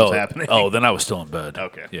morning when I this know. was happening. Oh, then I was still in bed.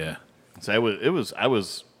 Okay. Yeah. So I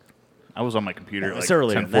was on my computer. It was like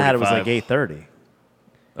earlier than that. It was like 10:45. 8:30.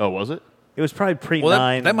 Oh, was it? It was probably pre Well,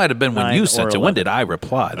 9. that might have been when 9 you or sent it. When 11. did I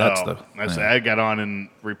reply? That's the. I got on and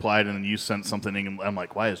replied, and then you sent something, and I'm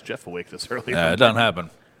like, why is Jeff awake this early? Yeah, it doesn't happen.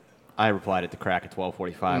 I replied at the crack at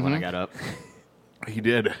 12:45 when I got up. He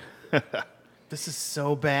did. This is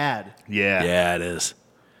so bad. Yeah. Yeah, it is.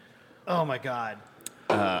 Oh my god.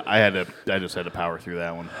 I just had to power through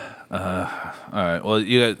that one. All right. Well,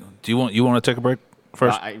 you want to take a break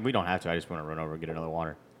first? We don't have to. I just want to run over and get another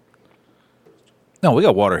water. No, we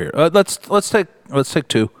got water here. Let's take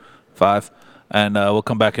 2, 5, and we'll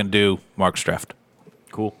come back and do Mark's draft.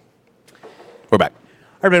 Cool. We're back.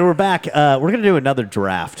 All right, man, we're back. We're going to do another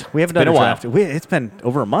draft. We have another been a while. draft. It's been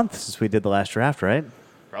over a month since we did the last draft, right?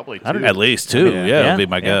 Probably two. At least 2. Yeah. Yeah, Yeah. would be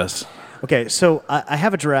my guess. Okay, so I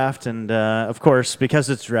have a draft, and of course,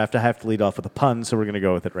 because it's a draft, I have to lead off with a pun, so we're going to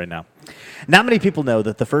go with it right now. Not many people know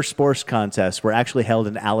that the first sports contests were actually held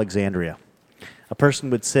in Alexandria. A person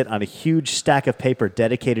would sit on a huge stack of paper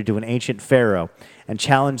dedicated to an ancient pharaoh and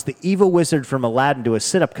challenge the evil wizard from Aladdin to a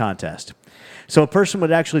sit-up contest. So a person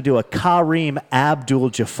would actually do a Kareem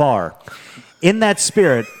Abdul-Jafar. In that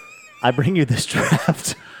spirit, I bring you this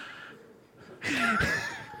draft.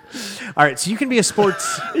 All right, so you can be a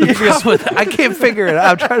sports... I can't figure it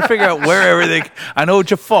out. I'm trying to figure out where everything. I know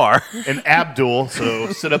Jafar. And Abdul,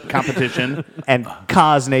 so sit-up competition. And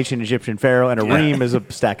Ka is an ancient Egyptian pharaoh, and a reem is a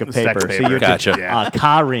stack of A stack paper. of So paper. you're Gotcha.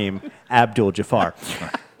 Kareem Abdul-Jafar.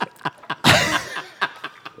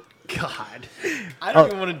 God. I don't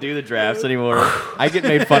even want to do the drafts anymore. I get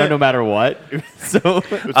made fun of no matter what. So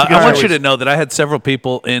I want you to know that I had several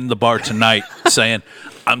people in the bar tonight saying,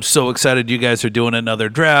 I'm so excited you guys are doing another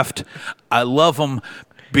draft. I love them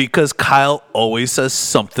because Kyle always says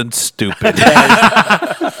something stupid.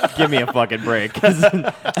 give me a fucking break.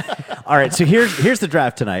 All right, so here's the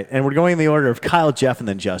draft tonight, and we're going in the order of Kyle, Jeff, and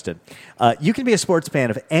then Justin. You can be a sports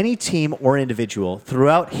fan of any team or individual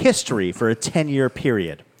throughout history for a 10-year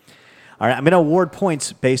period. All right, I'm going to award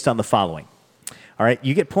points based on the following. All right,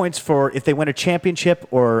 you get points for if they win a championship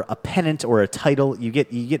or a pennant or a title. You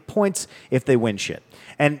get points if they win shit.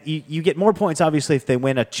 And you get more points, obviously, if they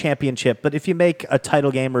win a championship. But if you make a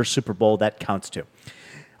title game or a Super Bowl, that counts too.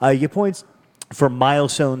 You get points for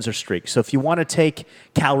milestones or streaks. So if you want to take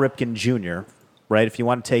Cal Ripken Jr., right, if you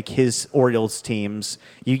want to take his Orioles teams,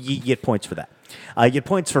 you get points for that. You get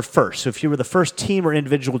points for first. So if you were the first team or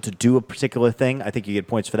individual to do a particular thing, I think you get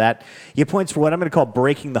points for that. You get points for what I'm going to call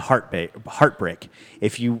breaking the heartbreak.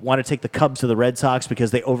 If you want to take the Cubs or the Red Sox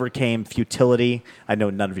because they overcame futility, I know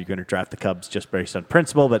none of you are going to draft the Cubs just based on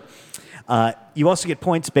principle, but you also get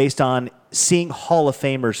points based on seeing Hall of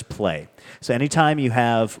Famers play. So anytime you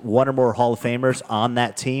have one or more Hall of Famers on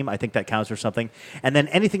that team, I think that counts for something. And then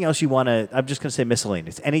anything else you want to, I'm just going to say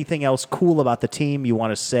miscellaneous. Anything else cool about the team you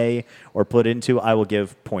want to say or put into, I will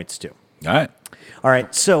give points to. All right. All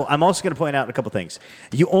right, so I'm also going to point out a couple things.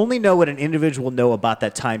 You only know what an individual will know about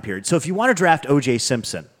that time period. So if you want to draft O.J.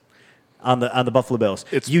 Simpson on the Buffalo Bills,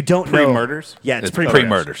 you don't know pre-murders? Yeah, it's It's pre-murders.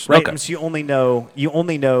 pre-murders. Right? Okay. And so you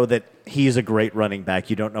only know that he is a great running back.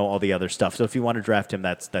 You don't know all the other stuff. So if you want to draft him,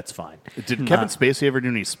 that's fine. Did Kevin Spacey ever do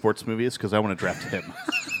any sports movies? Because I want to draft him.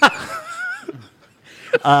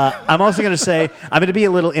 I'm also going to say I'm going to be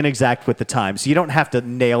a little inexact with the time, so you don't have to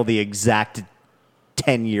nail the exact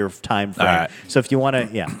 10-year time frame. All right. So if you want to,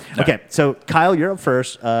 yeah. Okay, so Kyle, you're up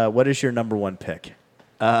first. What is your number one pick?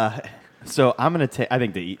 So I'm gonna take. I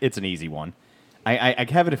think it's an easy one. I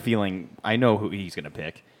have a feeling I know who he's gonna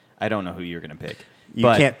pick. I don't know who you're gonna pick.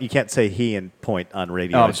 You can't say he and point on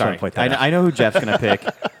radio. Oh, I I'm just wanna sorry. point that out. I know who Jeff's gonna pick.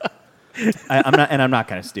 I'm not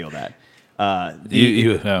gonna steal that. Go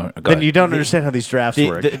Then ahead. you don't understand how these drafts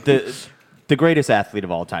work. The greatest athlete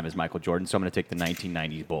of all time is Michael Jordan, so I'm going to take the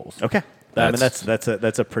 1990s Bulls. Okay, I mean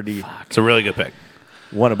that's a pretty It's a really good pick.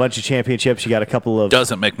 won a bunch of championships. You got a couple of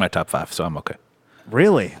Doesn't make my top 5, so I'm okay.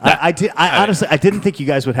 really. I honestly I didn't think you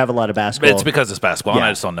guys would have a lot of basketball. It's because it's basketball, and Yeah.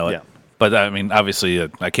 I just don't know it. Yeah. But, I mean,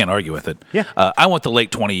 obviously, I can't argue with it. Yeah. I want the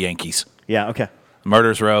late 20 Yankees. Yeah. Okay.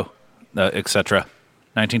 Murders Row, etc.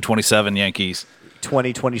 1927 Yankees.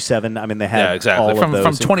 2027. I mean they had Yeah, exactly. all of those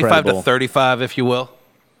From 25 to incredible- 35, if you will.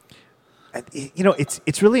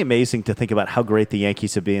 It's really amazing to think about how great the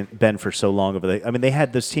Yankees have been for so long they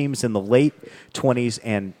had those teams in the late 20s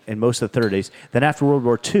and most of the 30s. Then after World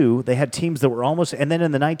War II, they had teams that were almost, and then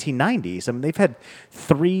in the 1990s, they've had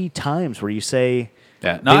 3 times where you say.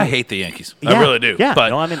 Yeah, no, I hate the Yankees. I really do. Yeah, but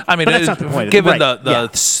but that's not the point. Given Right, the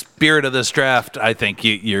spirit of this draft, I think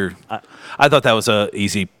you're. I thought that was a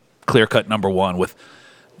easy, clear-cut number one with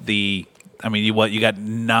the. I mean, you got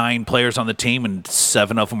 9 players on the team, and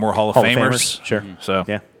 7 of them were Hall of Famers. Sure. So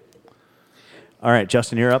yeah. All right,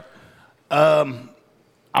 Justin, you're up. I'm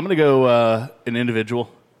going to go an individual.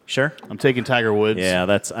 Sure. I'm taking Tiger Woods. Yeah,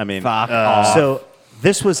 that's. off. So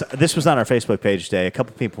this was on our Facebook page today. A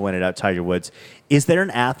couple people pointed out Tiger Woods. Is there an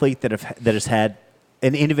athlete that has had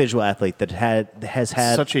an individual athlete that has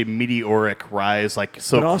had such a meteoric rise, like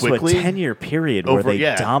so but also quickly? a 10-year period where they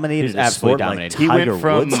dominated He's the sport absolutely like dominated. He Tiger went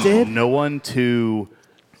from Woods did? no one to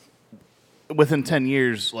within 10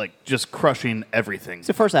 years, like just crushing everything. He's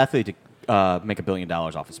the first athlete to make $1 billion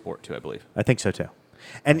off a sport, too, I believe. I think so too.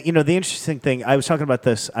 And the interesting thing, I was talking about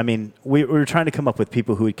this. I mean, we were trying to come up with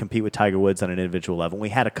people who would compete with Tiger Woods on an individual level. We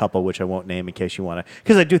had a couple, which I won't name in case you want to,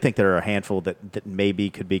 because I do think there are a handful that maybe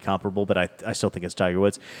could be comparable, but I still think it's Tiger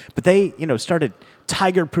Woods. But they, started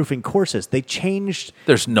tiger-proofing courses. They changed.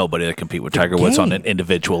 there's nobody that compete with Tiger Woods on an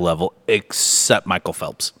individual level except Michael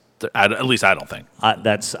Phelps. At least I don't think.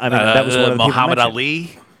 That was one of the people Muhammad mentioned.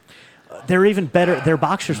 Ali. They're even better. They're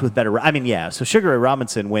boxers with better. I mean, yeah. So Sugar Ray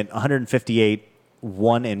Robinson went 158.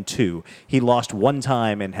 1 and 2. He lost 1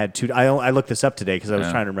 time and had 2. I looked this up today because I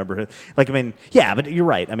was trying to remember. But you're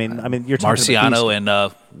right. I mean, you're talking Marciano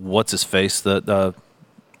about and what's his face? The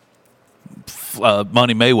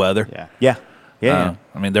Money Mayweather. Yeah.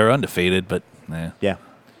 I mean, they're undefeated, but yeah.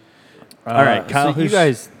 All right, Kyle. So you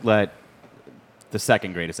guys let the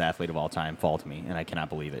second greatest athlete of all time fall to me, and I cannot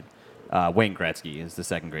believe it. Wayne Gretzky is the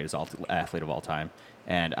second greatest athlete of all time,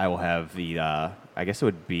 and I will have the. I guess it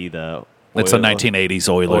would be the. it's the 1980s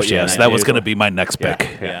Oilers. Yes, that was going to be my next pick.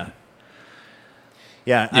 Yeah.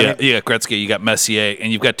 Gretzky. You got Messier,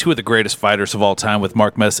 and you've got 2 of the greatest fighters of all time with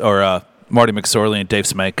Marty McSorley and Dave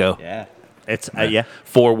Semenko. Yeah. It's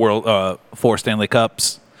 4 Stanley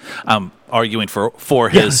Cups. I'm arguing for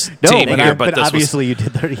his team here, but this obviously you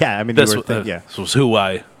did. This was who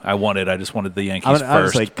I wanted. I just wanted the Yankees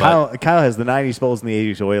first. Like, Kyle has the 90s Bulls and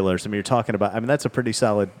the 80s Oilers. I mean, you're talking about. I mean, that's a pretty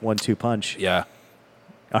solid 1-2 punch. Yeah.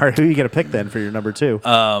 All right, who are you going to pick then for your number 2?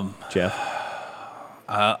 Jeff.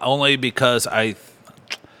 Only because I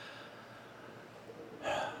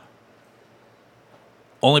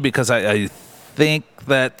think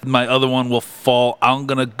that my other one will fall. I'm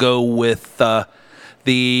going to go with the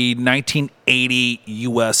 1980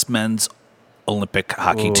 U.S. men's Olympic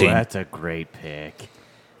hockey team. That's a great pick.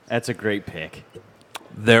 That's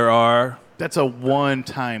a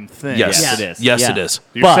one-time thing. Yes, it is. Yes, Yeah. it is.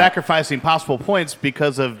 You're But- sacrificing possible points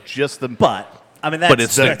because of just the. But I mean, that's, But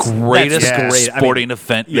it's the greatest sporting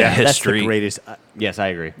event in history. That's the greatest. Yes, I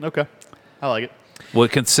agree. Okay, I like it. Well,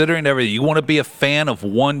 considering everything, you want to be a fan of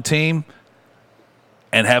one team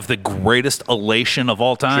and have the greatest elation of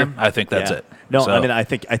all time. I think that's it. No, So- I mean, I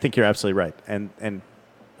think you're absolutely right, and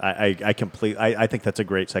I think that's a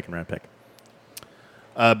great second round pick.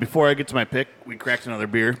 Before I get to my pick, we cracked another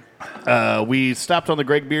beer. We stopped on the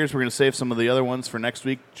Greg beers. We're going to save some of the other ones for next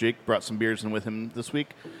week. Jake brought some beers in with him this week.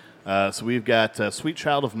 So we've got Sweet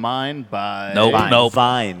Child of Mine by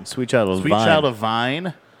Vine. Sweet Child of Vine. Sweet Child of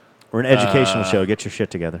Vine We're an educational show. Get your shit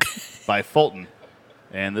together. by Fulton,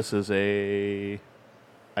 and this is a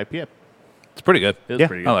IPA. It's pretty good. It's Yeah.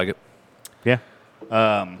 pretty good. I like it. Yeah.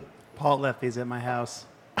 Paul left these at my house.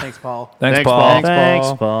 Thanks, Paul. Thanks, Thanks, Paul. Paul.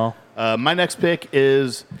 Thanks, Paul. My next pick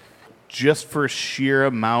is just for sheer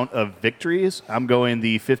amount of victories. I'm going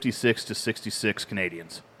the 56 to 66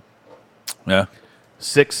 Canadians. Yeah.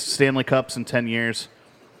 6 Stanley Cups in 10 years.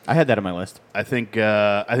 I had that on my list. I think you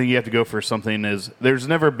have to go for something. There's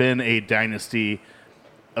never been a dynasty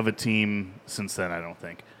of a team since then. I don't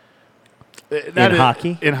think.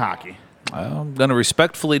 Hockey? In hockey. I'm going to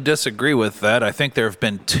respectfully disagree with that. I think there have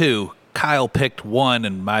been 2. Kyle picked one,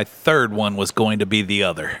 and my third one was going to be the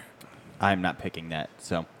other. I'm not picking that.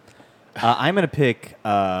 So I'm going to pick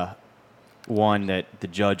one that the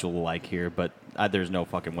judge will like here, but there's no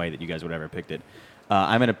fucking way that you guys would ever picked it.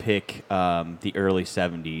 I'm going to pick the early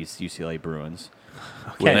 70s UCLA Bruins.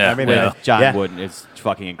 Okay. Yeah. I mean, With John yeah. Wooden. It's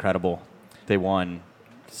fucking incredible. They won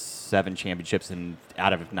 7 championships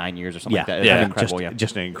out of 9 years or something like that. It's Yeah. fucking incredible,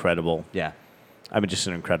 Just an incredible. yeah. Just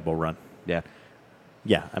an incredible run. Yeah.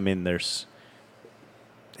 Yeah, I mean, there's,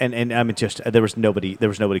 and I mean, just there was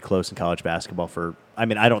nobody close in college basketball for. I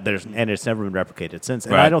mean, and it's never been replicated since,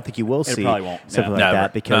 and Right. I don't think you will see probably won't. something Yeah. like Never.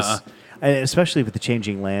 that because And especially with the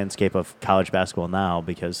changing landscape of college basketball now,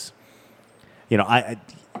 because,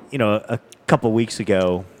 a couple weeks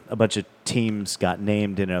ago, a bunch of teams got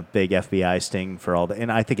named in a big FBI sting for all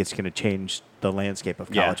and I think it's going to change the landscape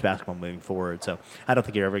of college basketball moving forward. So I don't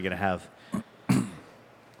think you're ever going to have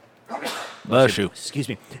excuse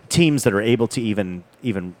me, teams that are able to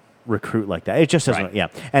even recruit like that. It just doesn't. Right. Yeah,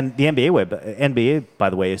 and the NBA, by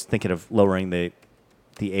the way, is thinking of lowering the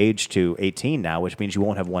age to 18 now, which means you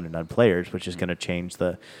won't have one and done players, which is going to change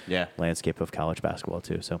the landscape of college basketball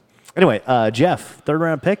too. So anyway, Jeff, 3rd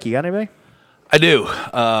round pick. You got anybody? I do.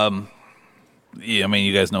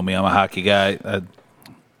 You guys know me. I'm a hockey guy.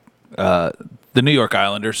 The New York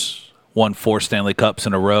Islanders won 4 Stanley Cups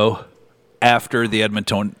in a row after the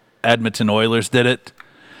Edmonton Oilers did it.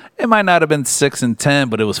 It might not have been 6 and 10,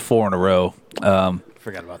 but it was 4 in a row.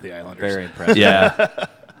 Forgot about the Islanders. Very impressive. Yeah.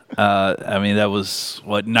 That was,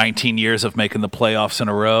 19 years of making the playoffs in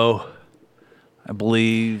a row, I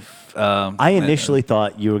believe. I initially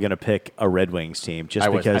thought you were going to pick a Red Wings team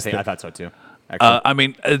because I thought so too.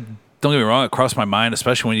 Don't get me wrong, it crossed my mind,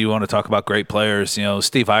 especially when you want to talk about great players.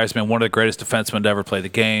 Steve Eisman, one of the greatest defensemen to ever play the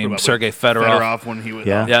game. Sergei Fedorov when he was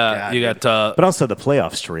you got but also the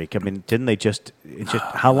playoff streak. Didn't they just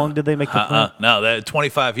how long did they make the playoff? No, that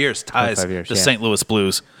 25 years ties 25 years, the St. Louis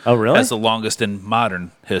Blues. Oh, really? As the longest in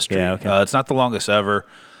modern history. Yeah, okay. It's not the longest ever.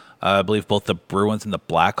 I believe both the Bruins and the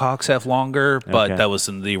Blackhawks have longer, but that was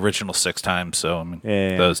in the original 6 times. So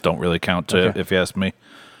those don't really count, if you ask me.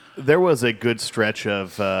 There was a good stretch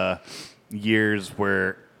of years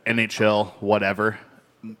where NHL, whatever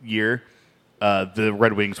year, the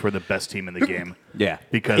Red Wings were the best team in the game.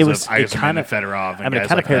 Because of Eisman and Fedorov. And it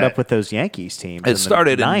kind of paired up with those Yankees teams. It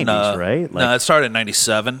started in the in 90s, right? No, it started in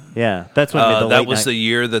 '97. Yeah, that's when that was the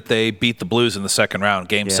year that they beat the Blues in the second round,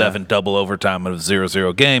 Game 7, double overtime. It was a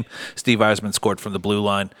 0-0 game. Steve Eisman scored from the blue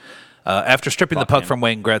line. After stripping the puck from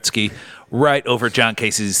Wayne Gretzky right over John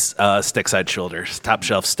Casey's stick side shoulders, top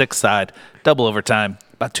shelf stick side, double overtime,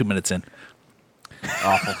 about 2 minutes in.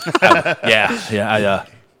 Awful.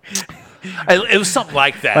 It was something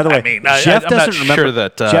like that. By the way, Jeff doesn't remember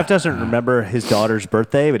Jeff doesn't remember his daughter's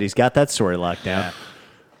birthday, but he's got that story locked down.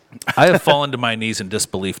 I have fallen to my knees in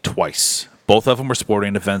disbelief twice. Both of them were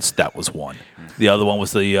sporting events. That was one. The other one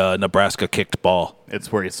was the Nebraska kicked ball.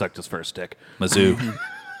 It's where he sucked his first dick. Mizzou.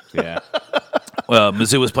 Yeah. Well,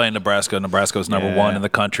 Mizzou was playing Nebraska. Nebraska was number 1 in the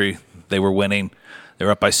country. They were winning. They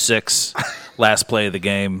were up by 6. Last play of the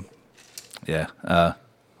game. Yeah.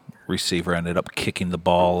 Receiver ended up kicking the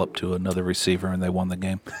ball up to another receiver, and they won the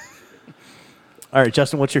game. All right,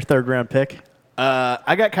 Justin, what's your 3rd round pick?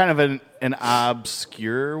 I got kind of an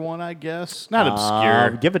obscure one, I guess. Not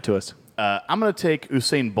obscure. Give it to us. I'm going to take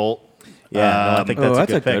Usain Bolt. Yeah, I think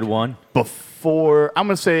that's a good one. Before, I'm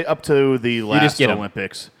going to say up to the last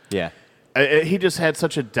Olympics. Yeah. He just had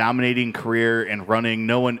such a dominating career in running.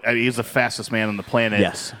 He's the fastest man on the planet.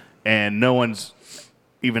 Yes. And no one's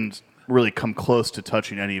even really come close to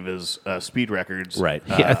touching any of his speed records. Right.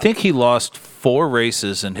 I think he lost 4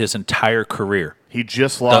 races in his entire career. He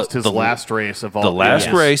just lost his last race of all. The last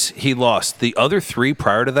race he lost. The other 3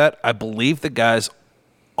 prior to that, I believe the guys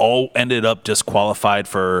all ended up disqualified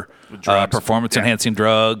for performance-enhancing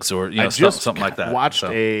drugs or something like that. Watched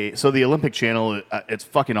the Olympic Channel. It's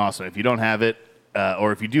fucking awesome. If you don't have it,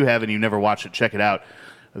 or if you do have it and you never watched it, check it out.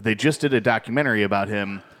 They just did a documentary about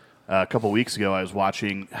him a couple weeks ago. I was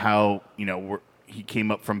watching how he came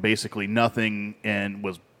up from basically nothing and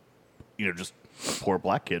was just a poor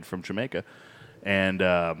black kid from Jamaica, and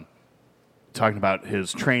talking about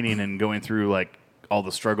his training and going through like all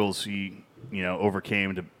the struggles he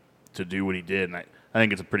overcame to do what he did. And I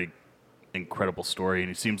think it's a pretty incredible story.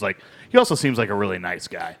 And he also seems like a really nice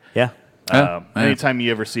guy. Yeah. Anytime you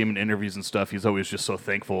ever see him in interviews and stuff, he's always just so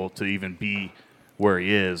thankful to even be where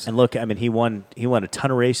he is. And look, he won a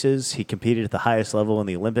ton of races. He competed at the highest level in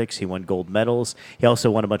the Olympics. He won gold medals. He also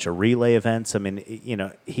won a bunch of relay events.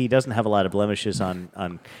 He doesn't have a lot of blemishes on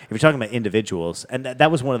if you're talking about individuals. And that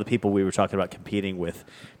was one of the people we were talking about competing with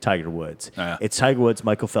Tiger Woods. It's Tiger Woods,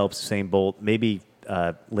 Michael Phelps, Usain Bolt, maybe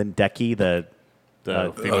Lynn Decky, the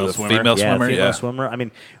female swimmer. Female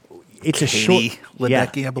swimmer. It's a short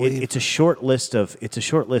Ledecky, I believe. It's a short list of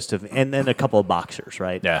and then a couple of boxers,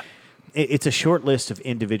 right? Yeah. It's a short list of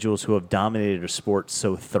individuals who have dominated a sport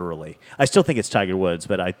so thoroughly. I still think it's Tiger Woods,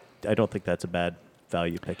 but I don't think that's a bad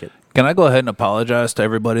value pick. Can I go ahead and apologize to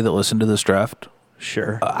everybody that listened to this draft?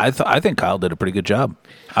 Sure. I think Kyle did a pretty good job.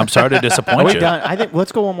 I'm sorry to disappoint you. I think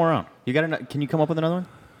let's go one more round. Can you come up with another one?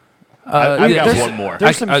 I've got one more.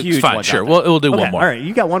 There's some huge fine, ones. Sure. We'll do one more. All right,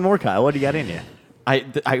 you got one more, Kyle. What do you got in you? I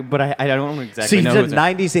don't exactly So you know. did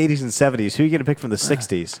 90s, 80s, and 70s. Who are you going to pick from the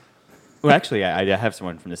 60s? Well, actually, I have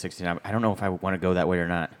someone from the 60s. I don't know if I want to go that way or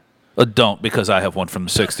not. Don't, because I have one from the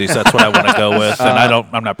 60s. That's what I want to go with, and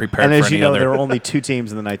I'm not prepared And for as any you know, other. there were only 2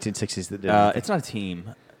 teams in the 1960s that did it. It's not a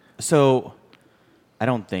team. So I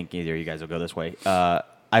don't think either of you guys will go this way. I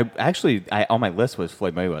on my list was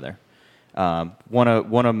Floyd Mayweather.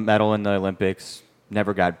 Won a medal in the Olympics,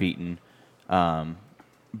 never got beaten.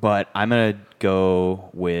 But I'm going to go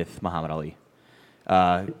with Muhammad Ali.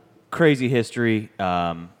 Crazy history.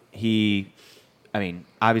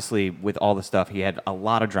 Obviously, with all the stuff, he had a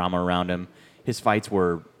lot of drama around him. His fights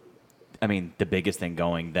were, the biggest thing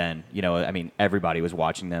going then. Everybody was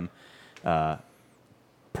watching them.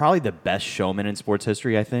 Probably the best showman in sports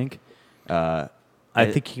history, I think. I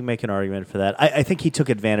think you can make an argument for that. I think he took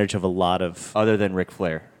advantage of a lot of... Other than Ric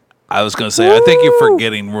Flair. I was going to say, I think you're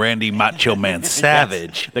forgetting Randy Macho Man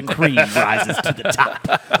Savage. The cream rises to the top.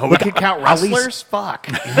 Oh, we can count wrestlers? Fuck.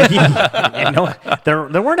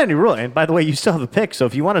 There weren't any rules. And by the way, you still have a pick, so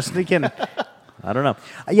if you want to sneak in... I don't know.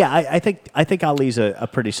 Yeah, I think Ali's a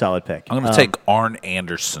pretty solid pick. I'm going to take Arn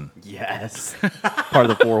Anderson. Yes. Part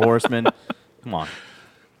of the Four Horsemen. Come on.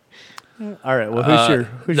 All right, well,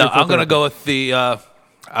 who's your I'm going to go with the...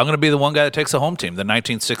 I'm going to be the one guy that takes the home team, the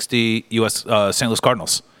 1960 U.S. St. Louis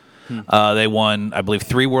Cardinals. They won, I believe,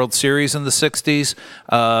 3 World Series in the 60s.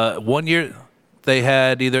 One year they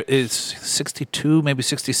had it's 62, maybe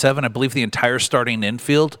 67. I believe the entire starting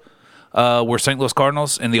infield were St. Louis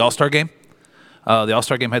Cardinals in the All-Star game. The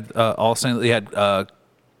All-Star game had they had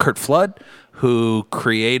Curt Flood, who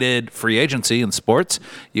created free agency in sports.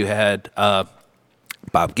 You had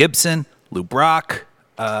Bob Gibson, Lou Brock.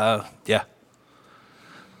 I'm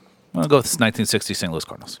going to go with 1960 St. Louis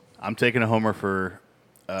Cardinals. I'm taking a homer for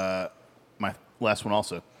my last one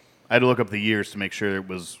also. I had to look up the years to make sure it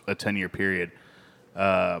was a 10-year period.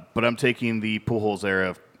 But I'm taking the Pujols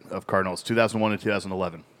era of Cardinals, 2001 to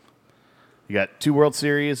 2011. You got 2 World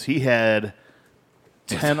Series. He had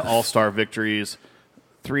 10 All-Star victories,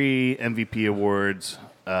 3 MVP awards.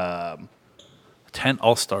 10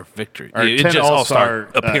 All-Star victory. Or 10 just All-Star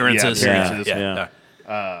appearances. appearances.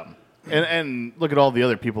 And look at all the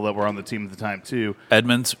other people that were on the team at the time, too.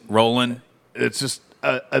 Edmonds, Rowland. It's just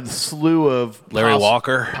a slew of Larry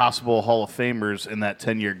Walker. possible Hall of Famers in that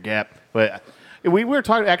 10-year gap. But we were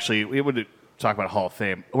talking, actually, we would talk about Hall of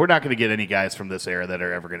Fame. We're not going to get any guys from this era that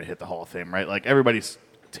are ever going to hit the Hall of Fame, right? Like, everybody's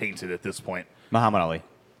tainted at this point. Muhammad Ali.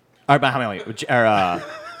 Or Muhammad Ali. Or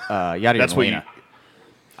Yadier That's what Molina.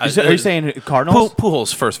 Are you saying Cardinals?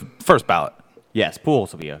 Pujols first ballot. Yes,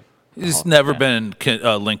 Pujols will be a... He's never been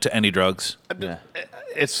linked to any drugs. Yeah.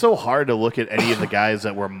 It's so hard to look at any of the guys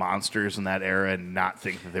that were monsters in that era and not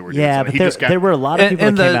think that they were doing Yeah, something. but there were a lot of people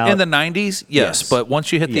In that came out. the 90s, yes, but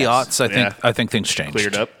once you hit the Yes. aughts, I think things changed.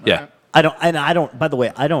 Cleared up? Yeah. I don't. By the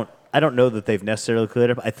way, I don't know that they've necessarily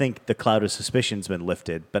cleared up. I think the cloud of suspicion's been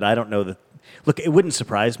lifted, but I don't know that. Look, it wouldn't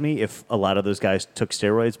surprise me if a lot of those guys took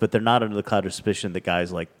steroids, but they're not under the cloud of suspicion that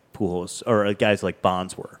guys like Pujols or guys like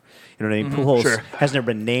Bonds were. You know what I mean? Pujols Sure. has never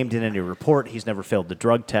been named in any report. He's never failed the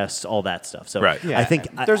drug tests, all that stuff. So Right. Yeah, I think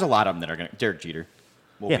there's a lot of them that are going to... Derek Jeter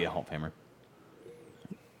will be a Hall of Famer.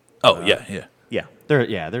 Oh, yeah. yeah.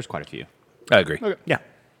 There's quite a few. I agree. Yeah.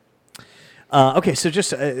 Okay, so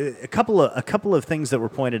just a couple of things that were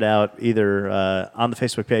pointed out either on the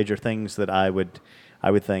Facebook page or things that I would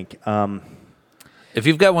think. If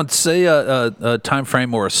you've got one, say a time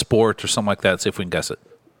frame or a sport or something like that, see if we can guess it.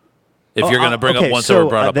 If you're going to bring up ones that were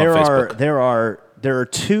brought up on Facebook. There are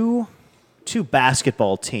two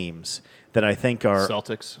basketball teams that I think are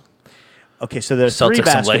Celtics. okay. So there's Celtics 3 and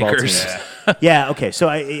basketball Lakers. teams. Yeah. Okay. So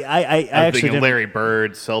I I'm actually thinking didn't. Larry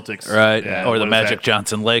Bird, Celtics. Right. Yeah, or the what is Magic that?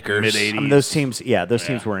 Johnson Lakers. Mid-80s. Those teams. Yeah, those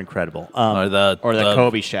teams were incredible. Or the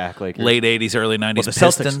Kobe Shaq Lakers. late 80s, early 90s the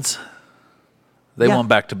Celtics- Pistons. They Yeah. won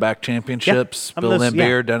back-to-back championships. Yeah. Bill Those-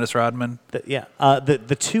 Laimbeer, Dennis Rodman.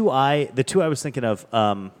 The two I was thinking of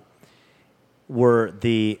were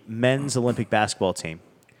the men's Olympic basketball team.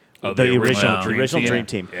 Oh, the original Dream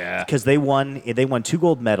Team. Yeah. Because they won 2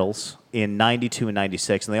 gold medals in 92 and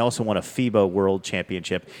 96, and they also won a FIBA World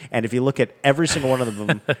Championship. And if you look at every single one of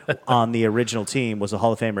them on the original team was a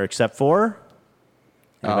Hall of Famer except for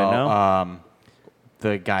anybody know?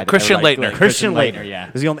 The guy that Christian Laettner. Christian Laettner. yeah.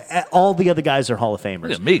 Is the only, all the other guys are Hall of Famers.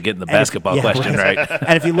 Look at me getting the And if- basketball yeah, question right.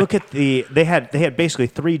 And if you look at they had basically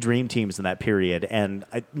 3 dream teams in that period, and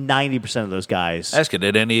 90% of those guys. Ask you,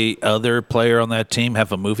 did any other player on that team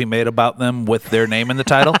have a movie made about them with their name in the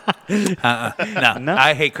title? No.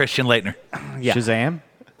 I hate Christian Laettner. Yeah. Shazam?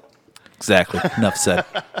 Exactly. Enough said.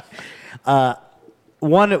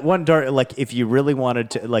 One dart, like if you really wanted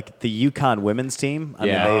to, like the UConn women's team.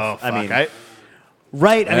 Yeah. Oh, fuck.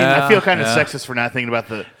 Right. I mean, I feel kind of sexist for not thinking about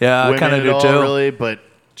the Yeah, I women kinda at do all, too. really, but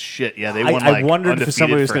shit, yeah, they won I wondered if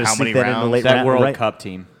somebody undefeated was for going to how many sneak that in the rounds. late That round. World right? Cup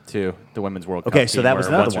team too, the women's World Cup. Okay, so team that was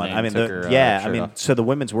where another what's her one. name I mean, took her, I shirt mean, off. so the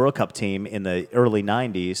women's World Cup team in the early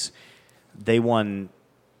 '90s, they won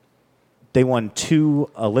 2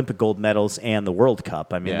 Olympic gold medals and the World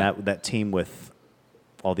Cup. I mean, Yeah. that team with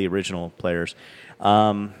all the original players.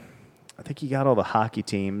 I think you got all the hockey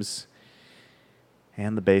teams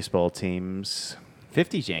and the baseball teams.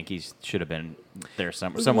 50s Yankees should have been there.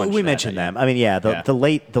 Someone we should have mentioned had them. that, I mean, yeah. the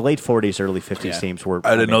late 40s, early 50s Yeah. teams were.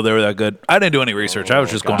 I didn't know they were that good. I didn't do any research. I was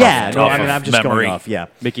just going Yeah, off, no, off I mean, of I'm just memory. going off. Yeah.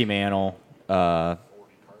 Mickey Mantle.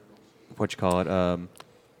 What you call it?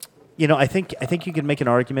 You know, I think you can make an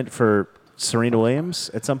argument for Serena Williams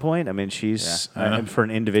at some point. I mean, she's for an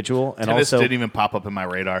individual, and Tennis also didn't even pop up in my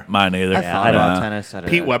radar. Mine either. I thought I don't about know. tennis.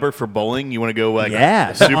 Pete Weber for bowling. You want to go like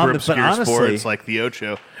Yeah, a super but obscure honestly- sports like the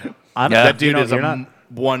Ocho? I'm, That dude you know, has you're not.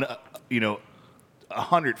 won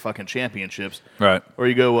 100 fucking championships. Right. Or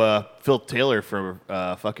you go Phil Taylor for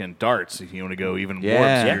fucking darts. If you want to go even more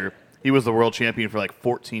Yeah. obscure, he was the world champion for like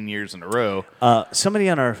 14 years in a row. Somebody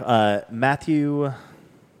on our Matthew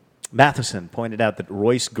Matheson pointed out that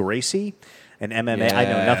Royce Gracie, an MMA. I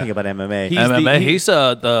know Yeah. nothing about MMA. MMA. He's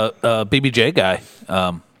the BBJ guy.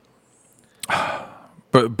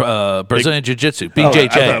 Brazilian Jiu-Jitsu. BJJ. I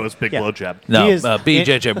thought it was Big Yeah. Blowjob. No, He is-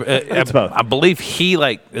 BJJ. It's both. I believe he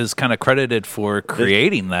is kind of credited for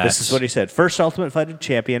creating that. This is what he said. First Ultimate Fighter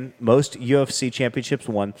champion, most UFC championships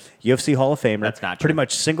won, UFC Hall of Famer. That's not Pretty true.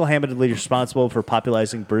 much single-handedly responsible for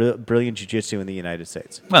popularizing brilliant jiu-jitsu in the United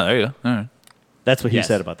States. Oh, there you go. All right. That's what he Yes.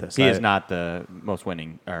 said about this. He is not the most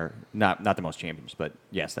winning, or not the most champions, but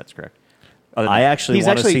yes, that's correct. Other than- I actually he's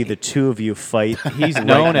want to actually- see the two of you fight. He's right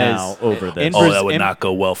known now as over this. in Oh, that would in- not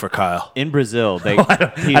go well for Kyle. in Brazil. He's I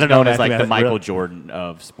don't know known as anything like about the it. Michael Really? Jordan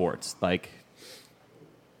of sports. Like,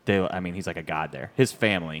 he's like a god there. His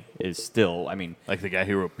family is still. I mean, Like the guy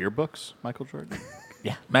who wrote beer books, Michael Jordan.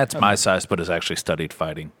 yeah. Matt's my size, but has actually studied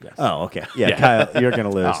fighting. Oh, okay. Yeah, Kyle, you're going to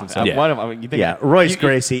lose. and so. Yeah. One of, I mean, you think Yeah, Royce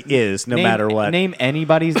Gracie is, no matter what. Name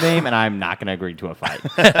anybody's name, and I'm not going to agree to a fight.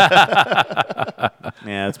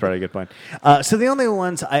 Yeah, that's probably a good point. So the only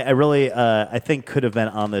ones I really I think could have been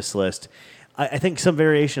on this list, I think some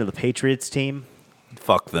variation of the Patriots team.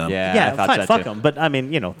 Fuck them. Yeah, I Yeah, thought fine, that fuck too. them. But I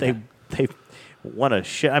mean, you know, they won a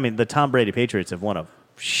shit. I mean, the Tom Brady Patriots have won a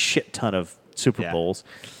shit ton of Super Yeah. Bowls.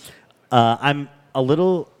 I'm a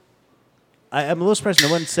little surprised no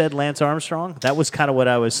one said Lance Armstrong. That was kind of what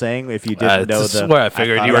I was saying. If you didn't know That's the where I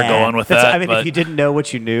figured you were Yeah, going with that's- that. I mean, but if you didn't know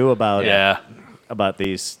what you knew about yeah. about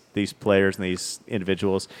these players and these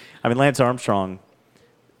individuals. I mean, Lance Armstrong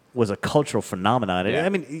was a cultural phenomenon. And, Yeah. I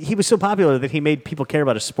mean, he was so popular that he made people care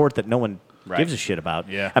about a sport that no one Right. gives a shit about.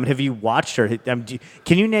 Yeah. I mean, have you watched or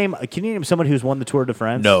can you name someone who's won the Tour de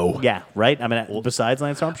France? No. Yeah, right. I mean, besides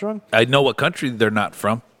Lance Armstrong. I know what country they're not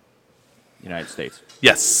from. United States.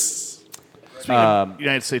 Yes. Speaking of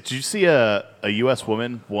United States, did you see a U.S.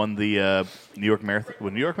 woman won the New York Marathon?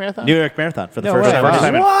 New York Marathon? New York Marathon for the No first way. time. First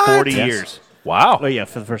time in What? 40 Yes. years. Wow. Oh yeah,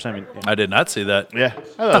 for the first time. I did not see that. Yeah, I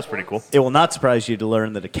thought that was pretty cool. It will not surprise you to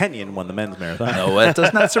learn that a Kenyan won the men's marathon. No, that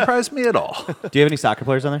does not surprise me at all. Do you have any soccer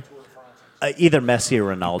players on there? Either Messi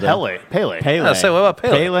or Ronaldo. Pele. Pele. I say, what about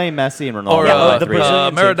Pele? Messi, and Ronaldo. Or Yeah, the the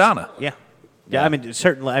Brazilian teams. Maradona. Yeah. Yeah, I mean,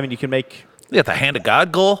 certainly. I mean, you can make. You got the hand of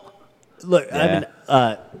God goal. Look, Yeah. I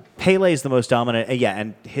mean, Pele is the most dominant. Yeah,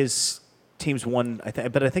 and his teams won.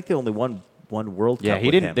 But I think they only won one World Cup. Yeah, he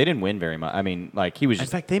with didn't. him. They didn't win very much. I mean, like he was. In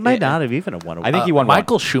Just, fact, they might not have even won. I think he won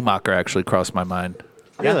Michael Schumacher actually crossed my mind.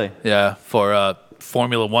 one. Really? Yeah, for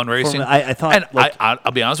Formula One racing. I thought, and like-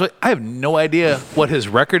 I'll be honest with you, I have no idea what his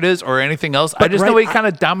record is or anything else. I But just right- know he kind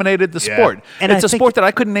of dominated the Yeah. sport. And It's I a think- sport that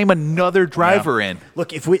I couldn't name another driver in.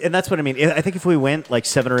 Look, and that's what I mean. I think if we went like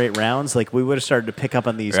 7 or 8 rounds, like we would have started to pick up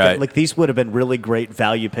on these. Right. Like these would have been really great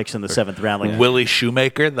value picks in the 7th round. Like, Willie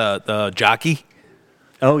Shoemaker, the jockey.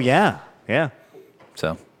 oh yeah, yeah,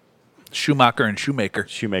 So Schumacher and Shoemaker.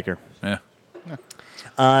 Shoemaker. Yeah.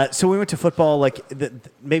 So we went to football. Like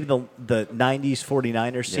maybe the '90s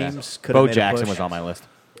 49ers Yeah. teams could Bo have made a Jackson push. was on my list.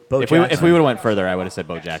 Bo If we Jackson. would have went further, I would have said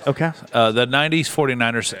Bo Jackson. Okay. The 90s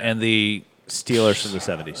 49ers and the, Steelers from the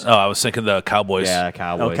 70s. I was thinking the Cowboys. Yeah,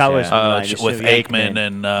 Cowboys. Oh, Cowboys. Yeah. With Aikman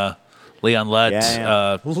and Leon Lett.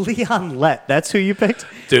 Yeah. Leon Lett. That's who you picked.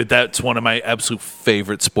 Dude, that's one of my absolute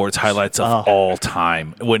favorite sports highlights of all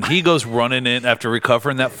time. When he goes running in after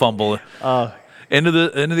recovering that fumble into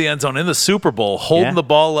the end zone in the Super Bowl, holding Yeah. the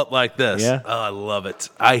ball up like this. Yeah. Oh, I love it.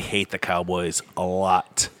 I hate the Cowboys a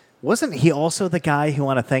lot. Wasn't he also the guy who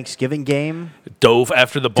on a Thanksgiving game Dove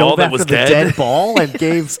after the ball dove that after was the dead ball and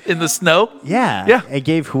gave in the snow. yeah and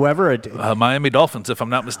gave whoever a Miami Dolphins, if I'm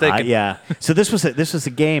not mistaken. yeah. So this was a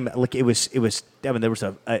game. Like it was. I mean, there was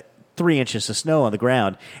a 3 inches of snow on the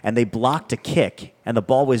ground, and they blocked a kick, and the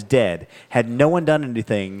ball was dead. Had no one done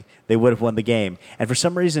anything, they would have won the game. And for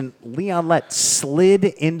some reason, Leon Lett slid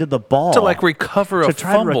into the ball To like recover to a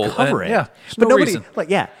try fumble. to recover and, it. Yeah, there's but no nobody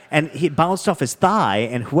reason. and he bounced off his thigh,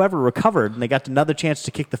 and whoever recovered, and they got another chance to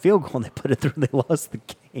kick the field goal, and they put it through, and they lost the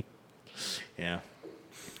game. Yeah.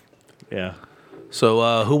 Yeah.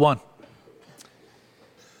 So who won?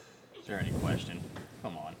 Is there any question?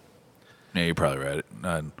 Come on. Yeah, you probably read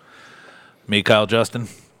it. Me, Kyle, Justin.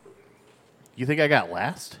 You think I got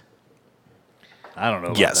last? I don't know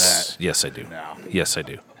about Yes, that. yes, I do. No. Yes, I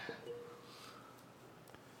do.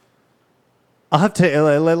 I'll have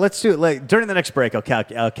to let's do it during the next break. I'll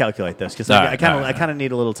calculate this because I kind of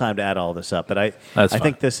need a little time to add all this up. But I That's think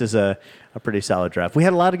fine. this is a pretty solid draft. We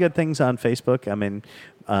had a lot of good things on Facebook. I mean,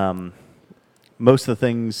 most of the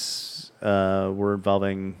things were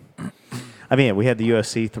involving. I mean, we had the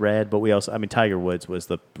UFC thread, but we also, I mean, Tiger Woods was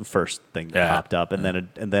the first thing that popped up, and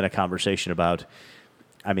then a conversation about,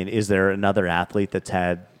 I mean, is there another athlete that's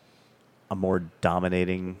had a more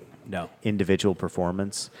dominating individual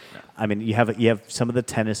performance? No. I mean, you have some of the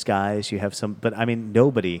tennis guys, you have some, but I mean,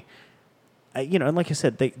 nobody. And like I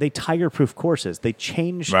said, they Tiger-proof courses. They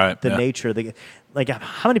changed the nature. Like,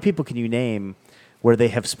 how many people can you name where they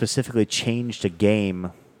have specifically changed a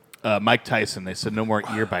game? Mike Tyson, they said no more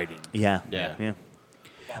ear biting. Yeah.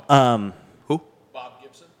 Who?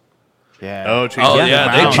 Yeah. Oh, they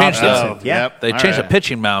changed the Yep. They changed the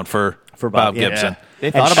pitching mound for Bob Gibson. Yeah. They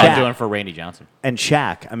thought And about Shaq. doing for Randy Johnson. And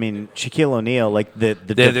Shaq. I mean, Shaquille O'Neal, like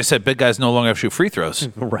They said big guys no longer have to shoot free throws.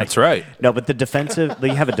 Right. That's right. No, but they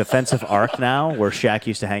have a defensive arc now where Shaq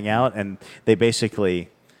used to hang out, and they basically,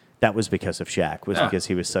 that was because of Shaq, because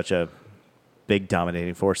he was such a big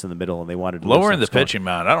dominating force in the middle, and they wanted to Lowering the lose some pitching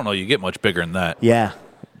mound, I don't know. You get much bigger than that. Yeah.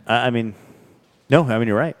 I mean, you're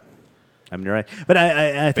right. But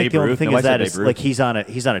I think Babe the only Ruth. thing Nobody is said that Babe is Ruth. like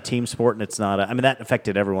he's on a team sport, and it's not. I mean, that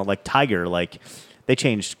affected everyone. Like Tiger, like they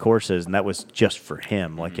changed courses, and that was just for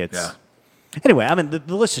him. Like it's. Yeah. Anyway, I mean, the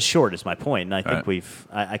list is short. Is my point, and I think Right.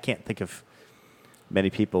 I can't think of many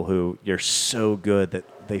people who you're so good that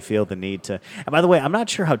they feel the need to. And by the way, I'm not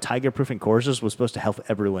sure how Tiger-proofing courses was supposed to help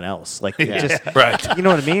everyone else. Like, it just, Right. you know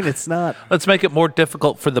what I mean? It's not. Let's make it more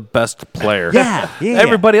difficult for the best player. Yeah.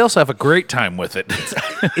 Everybody else have a great time with it.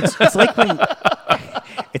 It's like when.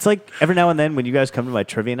 It's like every now and then when you guys come to my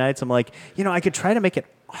trivia nights, I'm like, I could try to make it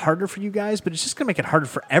harder for you guys, but it's just going to make it harder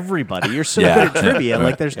for everybody. You're so Yeah. good at trivia.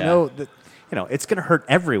 Like, there's Yeah. it's going to hurt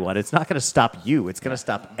everyone. It's not going to stop you. It's going to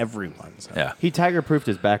stop everyone. So. Yeah. He Tiger-proofed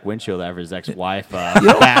his back windshield after his ex-wife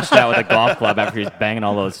bashed out with a golf club after he was banging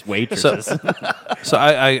all those waitresses. So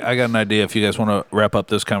I got an idea if you guys want to wrap up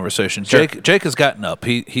this conversation. Jake has gotten up.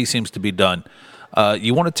 He seems to be done.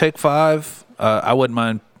 You want to take 5? I wouldn't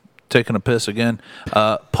mind taking a piss again.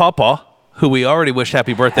 Paw-Paw, who we already wished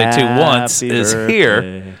happy birthday to once, Happy is birthday.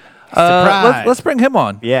 here. Surprise. Let's bring him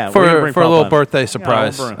on. Yeah, we're gonna for bring a little Paw-Paw on. birthday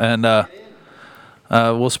surprise. we'll bring-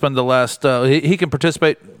 And we'll spend the last. He can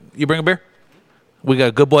participate. You bring a beer. We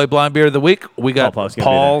got Good Boy Blind Beer of the Week. We got Paw-Paw's gonna be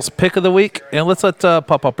Paul's Pick of the Week, and let's let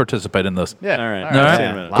Paw-Paw participate in this. Yeah. All right. All right. See you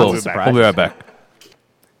in a minute. Lots Cool. of surprises. We'll be right back.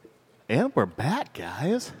 And we're back,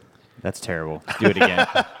 guys. That's terrible. Do it again.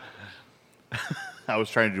 I was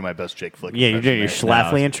trying to do my best Jake Flick. Yeah, you're doing your impression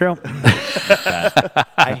Schlafly intro.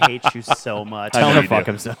 I hate you so much. Tell know him to you fuck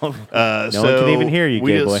do. himself. there. No one can even hear you,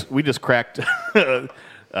 we gay just, boy. We just cracked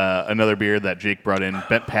another beer that Jake brought in,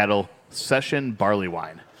 Bent Paddle Session Barley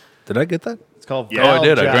Wine. Did I get that? It's called Yeah. Oh, I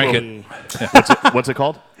did. I Valve drank Jockey. What's it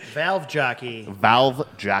called? Valve Jockey. Valve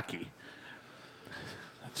Jockey.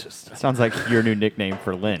 That's just Sounds like your new nickname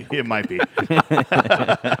for Lynn. it might be.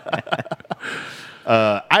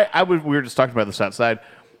 We were just talking about this outside.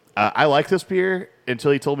 I like this beer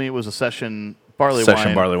until he told me it was a session barley wine.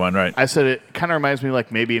 Session barley wine, right? I said it kind of reminds me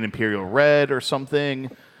like maybe an Imperial Red or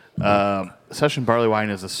something. Session barley wine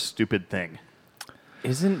is a stupid thing.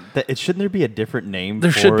 Shouldn't there be a different name?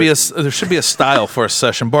 There for should be a style for a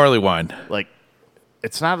session barley wine. Like,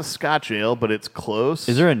 it's not a Scotch ale, but it's close.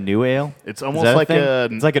 Is there a new ale? It's Is almost that like thing? a-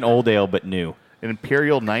 It's like an old ale but new. an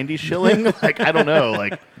Imperial 90 shilling? Like, I don't know.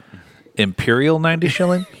 Like, Imperial 90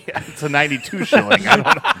 shilling? yeah, it's a 92 shilling. I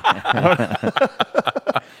don't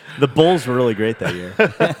know. The Bulls were really great that year.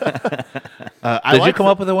 Did you come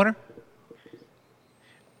up with a winner?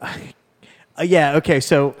 Yeah, okay,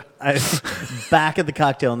 so back at the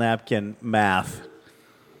cocktail napkin math.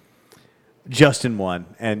 Justin won,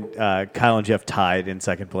 and Kyle and Jeff tied in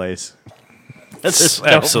second place. That's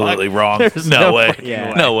absolutely wrong. there's No no way. fucking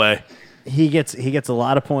way. No way. He gets a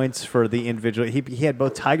lot of points for the individual. He had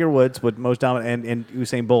both Tiger Woods with most dominant and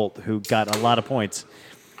Usain Bolt, who got a lot of points.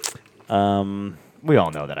 We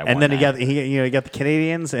all know that I won. And then that. he got the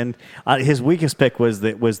Canadians, and his weakest pick was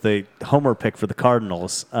the homer pick for the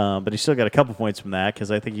Cardinals. But he still got a couple points from that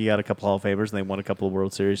because I think he got a couple Hall of Famers and they won a couple of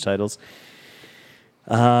World Series titles.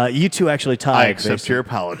 You two actually tied. I accept your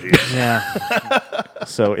apology. Yeah.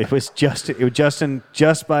 So it was Justin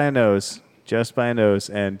just by a nose,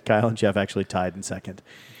 and Kyle and Jeff actually tied in second.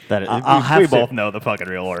 That I'll we have to- both know the fucking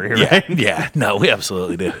real order here, Yeah. right? Yeah. No, we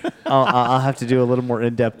absolutely do. I'll have to do a little more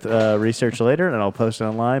in-depth research later, and I'll post it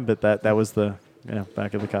online. But that was the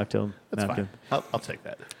back of the cocktail That's napkin. fine. I'll take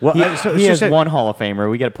that. Well, He has one Hall of Famer.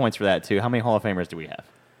 We get points for that too. How many Hall of Famers do we have?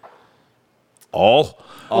 All?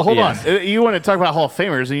 Well, hold yes. on. You want to talk about Hall of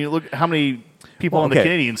Famers, and you look how many people Well, on the okay.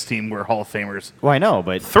 Canadians team were Hall of Famers. Well, I know,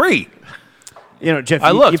 but 3. Jeff. I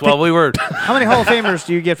you looked picked- while we were How many Hall of Famers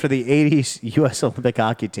do you get for the '80s U.S. Olympic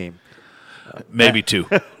hockey team? maybe 2.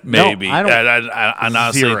 Maybe. I don't- I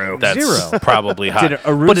honestly, Zero. that's Zero. probably high. Did But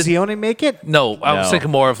it- Aruzione make it? no, I was No. thinking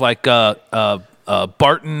more of like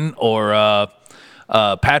Barton or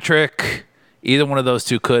Patrick. Either one of those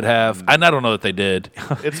two could have. And I don't know that they did.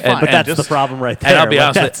 It's And- fine. But that's just, the problem right there. And I'll be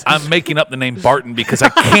Like, honest, with you, I'm making up the name Barton because I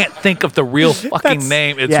can't think of the real fucking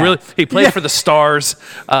name. It's yeah. really he played for the Stars.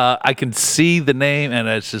 I can see the name, and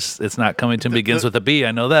it's not coming to me. Begins with a B.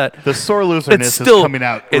 I know that. The sore loserness It's is still coming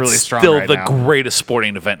out really it's strong still right the now. greatest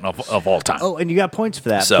sporting event of all time. Oh, and you got points for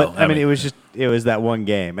that. So, but, I I mean, mean- it was that one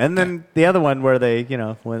game, and then the other one where they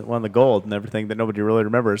won the gold and everything that nobody really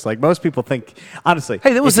remembers. Like most people think, honestly.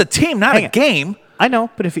 Hey, that was a team, not hang a on. game. I know,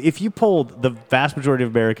 but if you polled the vast majority of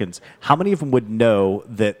Americans, how many of them would know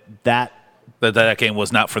that That game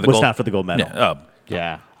was not for the was gold. not for the gold medal? Yeah,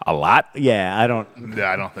 yeah. a lot. Yeah, I don't.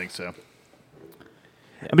 Yeah, I don't think so.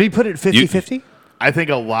 I mean, you put it 50-50? I think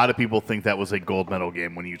a lot of people think that was a gold medal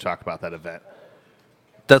game when you talk about that event.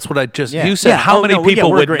 That's what I just. Yeah. You said Yeah, how oh, many no, yeah, people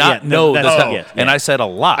we're would agree- not yeah, know that's- that, yeah, and yeah. I said a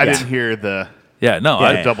lot. I didn't hear the Yeah, no,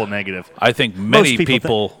 Yeah. double negative. I think many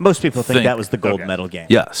people. most people think that was the gold Okay. medal game.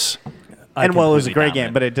 Yes. And well, it was a completely great dominant.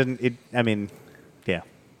 game, but it didn't. I mean, yeah.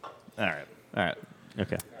 All right. All right.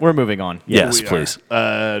 Okay. We're moving on. Yes, We please.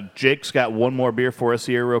 are. Jake's got one more beer for us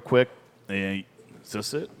here, real quick. Is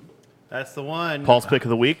this it? That's the one. Paul's pick of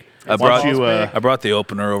the week. I Why brought don't you, I brought the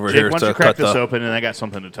opener over Jake, here why don't to you crack cut this the. open, and I got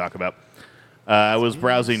something to talk about. I was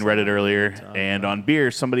browsing Reddit earlier, and on beer,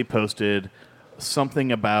 somebody posted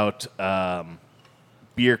something about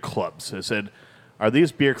beer clubs. It said, "Are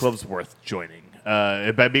these beer clubs worth joining?"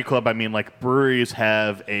 By beer club, I mean like breweries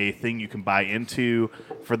have a thing you can buy into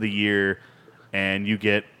for the year, and you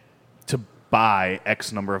get to buy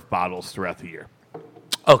X number of bottles throughout the year.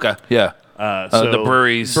 Okay, yeah. So the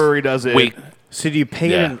brewery does it. Week, So do you pay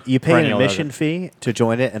Yeah. an Perennial does admission fee to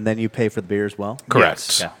join it, and then you pay for the beer as well? Correct.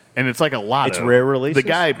 Yes. Yeah. And it's like a lot. It's rare releases? The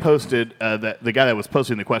guy posted that the guy that was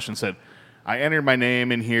posting the question said, "I entered my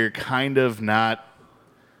name in here, kind of not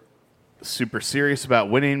super serious about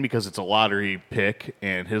winning because it's a lottery pick,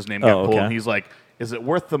 and his name got Oh, pulled." okay. And he's like, "Is it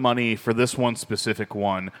worth the money for this one specific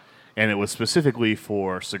one?" And it was specifically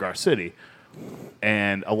for Cigar City.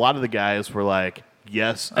 And a lot of the guys were like,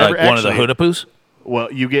 "Yes." Like one of the Actually, Hoodapoos?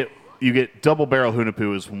 Well, you get double barrel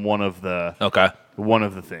Hunapoo is one of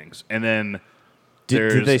the things, and then Did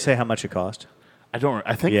there's they say how much it cost? I don't.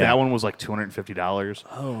 I think Yeah. that one was like $250.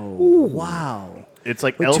 Oh, wow. It's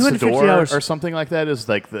like Wait, El Sador $250 or something like that. Is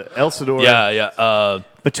like the El Sador. Yeah, yeah.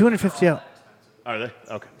 But $250. Are they?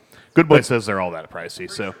 Okay. Good Boy says they're all that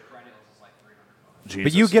pricey. So. But you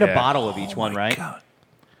Jesus, get a yeah. bottle of each one, right? God.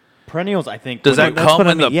 Perennials, I think. Does that that's come what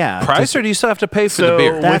I in the mean, yeah. price, or do you still have to pay for So the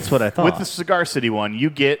beer? That's with- what I thought. With the Cigar City one, you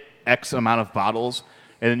get X amount of bottles,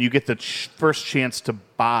 and then you get the first chance to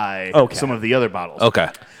buy Okay. some of the other bottles. Okay.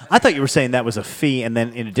 I thought you were saying that was a fee, and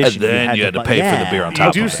then in addition, then you had to buy- pay for the Yeah. beer on You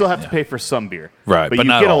top do of it. still have to pay for some beer, Right, But but you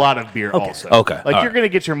not get a all. lot of beer also. Okay, like all you're right. going to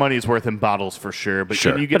get your money's worth in bottles for sure. But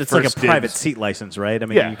Sure. you get But it's like a first private dibs. seat license, right? I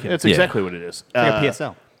mean, Yeah, you can. that's exactly what it is. Like a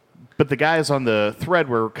PSL. But the guys on the thread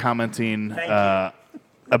were commenting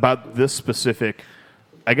about this specific.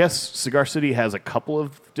 I guess Cigar City has a couple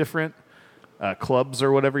of different clubs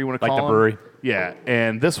or whatever you want to Like call the them. brewery. Yeah,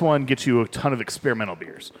 and this one gets you a ton of experimental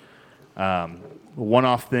beers,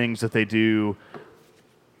 one-off things that they do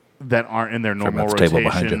that aren't in their normal at the table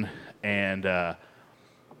behind rotation. And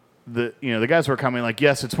the guys were commenting like,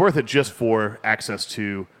 yes, it's worth it just for access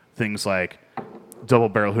to things like Double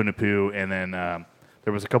Barrel Hunapoo, and then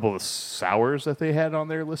there was a couple of sours that they had on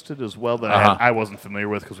there listed as well that I wasn't familiar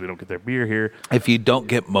with because we don't get their beer here. If you don't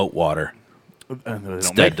get moat water, They don't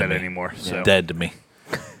dead make to that me. anymore. So. Dead to me.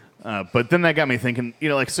 But then that got me thinking,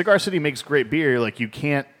 like Cigar City makes great beer. Like you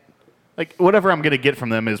can't, like whatever I'm going to get from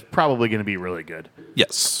them is probably going to be really good.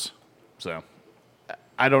 Yes. So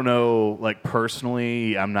I don't know, like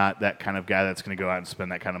personally, I'm not that kind of guy that's going to go out and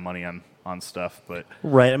spend that kind of money on stuff. But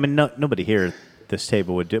Right. I mean, nobody here at this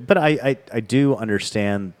table would do it. But I do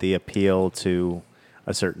understand the appeal to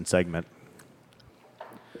a certain segment.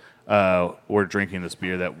 we're drinking this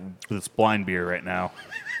beer, this blind beer right now.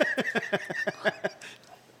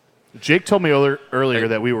 Jake told me earlier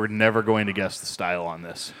that we were never going to guess the style on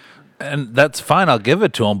this. And that's fine. I'll give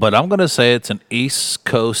it to him. But I'm going to say it's an East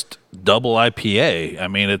Coast double IPA. I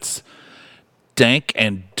mean, it's dank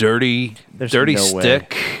and dirty, There's dirty no way.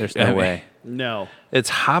 stick. There's I no mean, way. No. It's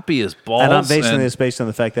hoppy as balls. And I'm basing this based on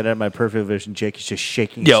the fact that at my peripheral vision, Jake is just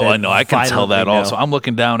shaking his Yo, head I know. I can tell that violently also. no. I'm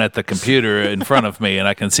looking down at the computer in front of me, and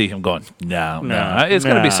I can see him going, no. It's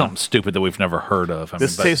going to be no. something stupid that we've never heard of.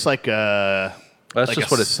 This tastes like that's like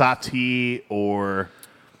just a what it's. saté or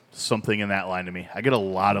something in that line to me. I get a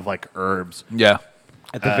lot of like herbs. Yeah.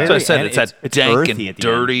 At the very So I said end, it's that it's dank earthy and at the end.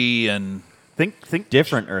 dirty and Think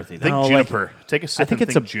Different earthy. Think No, like- juniper. Take a sip think and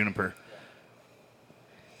it's think a- juniper.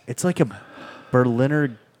 It's like a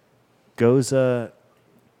Berliner Goza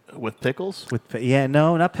With pickles? with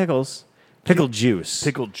no, not pickles. Pickle juice.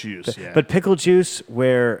 Pickled juice, yeah. But pickle juice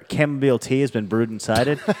where chamomile tea has been brewed inside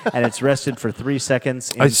it, and it's rested for 3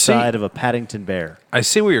 seconds I see. inside of a Paddington bear. I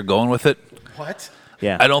see where you're going with it. What?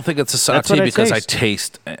 Yeah. I don't think it's a That's what saute I because taste. I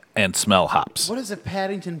taste and smell hops. What does a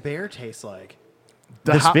Paddington bear taste like?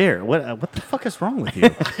 This beer. What the fuck is wrong with you?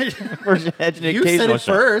 You said it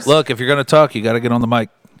first. Look, if you're going to talk, you got to get on the mic.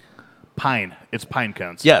 Pine. It's pine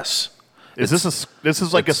cones. Yes. This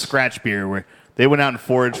is like a scratch beer where they went out and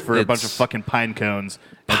foraged for a bunch of It's- fucking pine cones.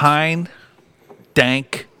 Pine,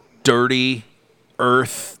 dank, dirty,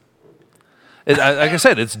 earth. Like I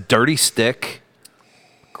said, it's dirty stick.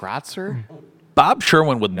 Gratzer? Bob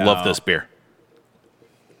Sherwin would love this beer.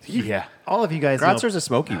 Yeah. All of you guys Gratzer's know. a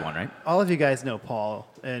smoky one, right? All of you guys know Paul,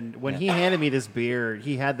 and when he handed me this beer,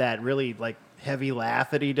 he had that really like heavy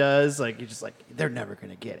laugh that he does. Like he's just like, they're never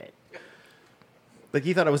gonna get it. Like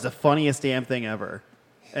he thought it was the funniest damn thing ever,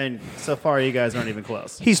 and so far you guys aren't even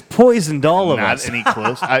close. He's poisoned all of Not us. any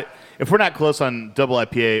close. If we're not close on double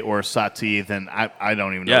IPA or saté, then I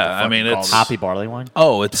don't even know Yeah, what the fuck I mean, to call it's- this. Hoppy barley wine.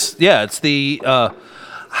 Oh, it's the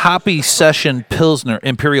Hoppy Session Pilsner,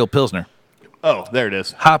 Imperial Pilsner. Oh, there it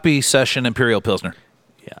is. Hoppy Session Imperial Pilsner.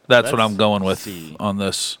 Yeah. That's what I'm going with on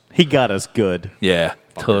this. He got us good. Yeah,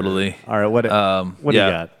 totally. All right, what do yeah.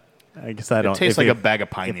 you got? I guess I don't. It tastes if like a you- bag of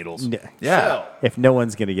pine needles. Yeah. If no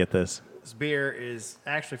one's gonna get this, This beer is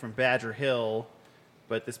actually from Badger Hill,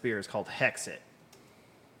 but this beer is called Hexit.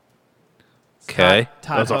 Okay.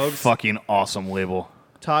 Todd That's a Hoag's, fucking awesome label.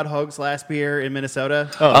 Todd Hoag's last beer in Minnesota.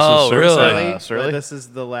 Oh, so really? Surly? This is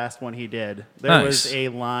the last one he did. There Nice. was a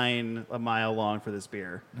line a mile long for this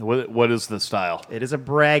beer. What is the style? It is a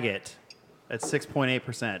braggot at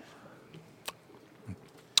 6.8%.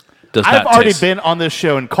 Does I've not already taste, been on this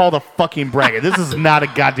show and called a fucking braggot. This is not a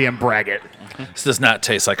goddamn braggot. This does not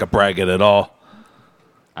taste like a braggot at all.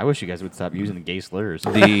 I wish you guys would stop using the gay slurs.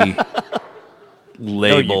 The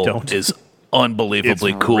label don't. is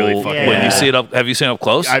unbelievably It's cool. really fucking When cool. you see it up, have you seen it up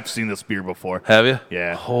close? I've seen this beer before. Have you?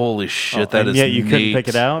 Yeah. Holy shit, that and is yet you couldn't neat. pick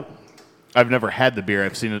it out. I've never had the beer.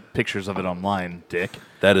 I've seen pictures of it online, Dick.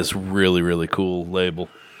 That is really, really cool label.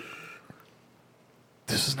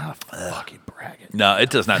 This is not a fucking braggot. No, it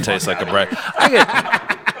does not taste like a braggot.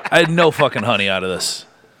 I had no fucking honey out of this.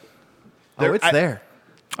 Oh, it's there.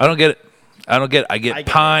 I don't get it. I get get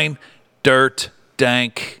pine, dirt,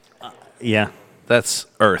 dank. Yeah. That's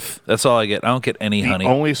earth. That's all I get. I don't get any The honey.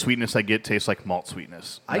 only sweetness I get tastes like malt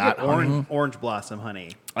sweetness. I not get honey. orange blossom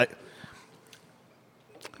honey. no,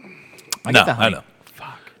 get the I honey. know.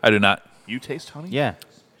 I do not. You taste honey? Yeah.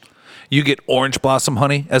 You get orange blossom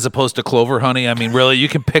honey as opposed to clover honey. I mean, really, you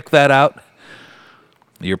can pick that out.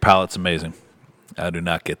 Your palate's amazing. I do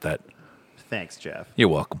not get that. Thanks, Jeff. You're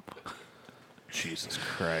welcome. Jesus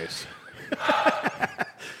Christ.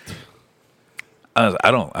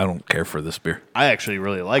 I don't care for this beer. I actually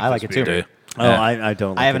really like I this like it beer. too. Do you? Oh, Yeah. I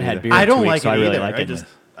don't. Like I haven't it had either. beer. I don't 2 weeks, like so it I really either. like I it. just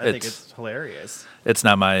I think It's- it's hilarious. It's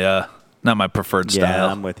not my preferred Yeah, style.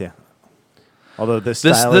 I'm with you. Although this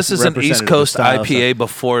This style is an represented East the Coast style, so- IPA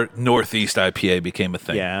before Northeast IPA became a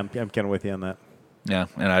thing. Yeah, I'm kind of with you on that. Yeah,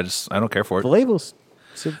 and I don't care for The it. labels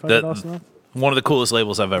super fucking That- awesome. Though. One of the coolest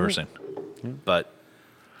labels I've ever seen. But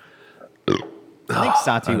I think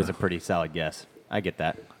Sati was a pretty solid guess. I get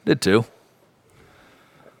that. did too.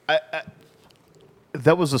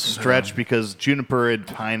 That was a stretch because juniper and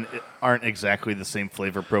pine aren't exactly the same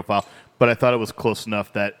flavor profile, but I thought it was close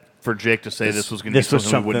enough that for Jake to say this was going to be something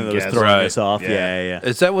we that wouldn't was guess. throwing us Right. off. Yeah. Yeah.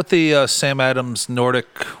 Is that what the Sam Adams Nordic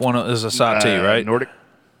one is? A Sati, right? Nordic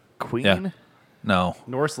Queen? Yeah. No.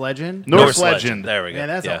 Norse Legend. Norse Legend. There we go. Man,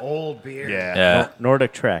 that's yeah. an old beer. Yeah. Yeah.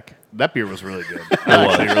 Nordic Trek. That beer was really good. I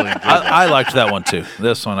actually really enjoyed it. I liked that one too.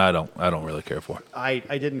 This one I don't really care for. I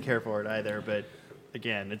didn't care for it either, but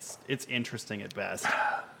again, it's interesting at best.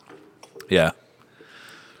 Yeah.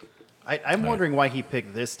 I'm wondering why he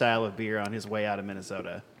picked this style of beer on his way out of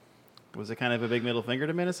Minnesota. Was it kind of a big middle finger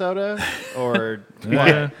to Minnesota, or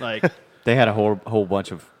what? Like? They had a whole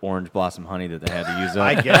bunch of orange blossom honey that they had to use up.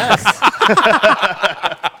 I guess.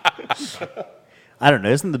 I don't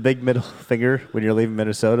know. Isn't the big middle finger when you're leaving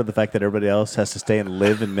Minnesota the fact that everybody else has to stay and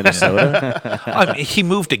live in Minnesota? I mean, he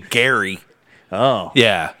moved to Gary. Oh.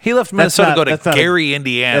 Yeah. He left Minnesota not- to go that's to not a- Gary,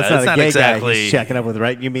 Indiana. That's not a gay exactly. guy he's checking up with,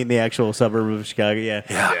 right? You mean the actual suburb of Chicago? Yeah.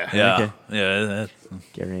 Yeah. Okay. Yeah.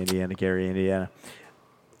 Gary, Indiana.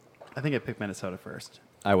 I think I picked Minnesota first.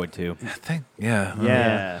 I would too. I think. Yeah.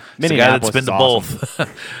 Yeah. It's a guy that's been is to awesome.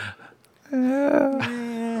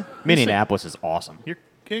 both. Minneapolis is awesome. You're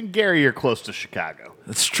in Gary, you're close to Chicago.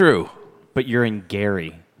 It's true. But you're in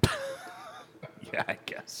Gary. Yeah, I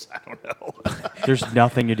guess. I don't know. There's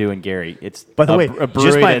nothing to do in Gary. It's By the way, a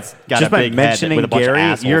brewery that's got just a by big head mentioning with a bunch Gary, of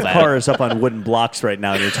assholes your at car it. is up on wooden blocks right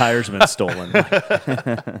now, and your tires have been stolen.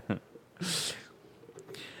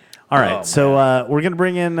 All right, so we're gonna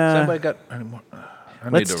bring in. Has anybody got any more? I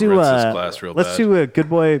need Let's to do rinse this glass real let's bad. do a good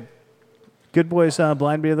boys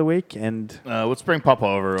blind beer of the week, and Let's bring Papa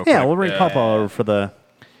over real yeah, quick. we'll bring Papa over for the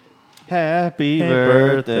Happy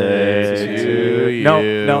birthday to you.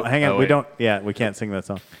 No, hang on, Oh, we wait. don't. Yeah, we can't sing that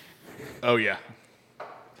song. Oh, yeah.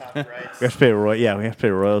 We have to pay we have to pay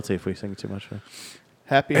royalty if we sing too much.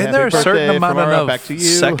 Happy Isn't there a birthday certain from amount Aura of back to you.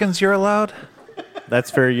 seconds you're allowed?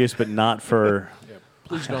 That's fair use, but not for.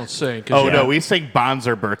 Please don't sing. 'cause Oh, you- no, we sing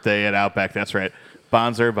Bonzer birthday at Outback. That's right.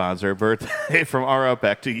 Bonzer birthday from our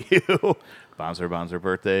Outback to you. Bonzer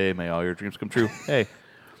birthday. May all your dreams come true. Hey,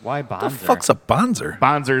 Why The Bonzer? fuck's a bonzer?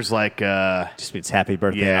 Bonzer's like, Just means happy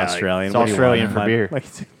birthday Yeah, in like- Australian. It's What do you Australian want? for beer.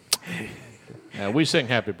 Yeah, we sing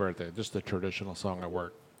Happy Birthday. Just the traditional song at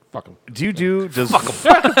work. Fuck 'em. do you do, does,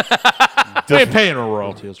 They ain't paying no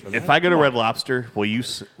royalties for that. if I go to Red Lobster, will you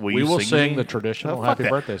we will sing me? the traditional fuck Happy that.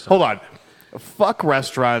 Birthday song. Hold on. Fuck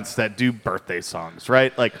restaurants that do birthday songs,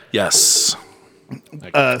 right? Like, Yes. so,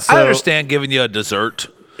 I understand giving you a dessert.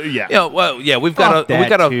 Yeah. Yeah, well, yeah, we've got Fuck we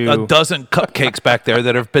got that, a too. dozen cupcakes back there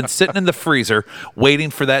that have been sitting in the freezer waiting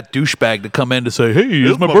for that douchebag to come in to say, "Hey,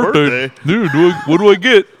 it's my birthday. Dude, what do I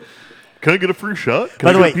get?" Can I get a free shot? Can By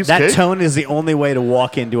I the get a way, piece of that cake? tone is the only way to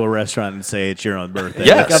walk into a restaurant and say it's your own birthday.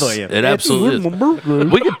 Yes, Like, otherwise, it absolutely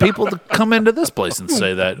is. We get people to come into this place and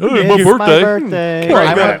say that. Hey, my It's birthday. birthday. Right,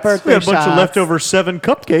 I right. want birthday We had a bunch of shots. leftover 7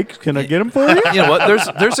 cupcakes. Can I get them for you? You know what?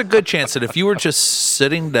 There's a good chance that if you were just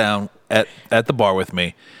sitting down at the bar with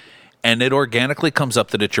me, and it organically comes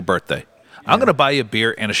up that it's your birthday, I'm going to buy you a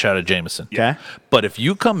beer and a shot of Jameson. Okay. But if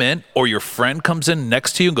you come in or your friend comes in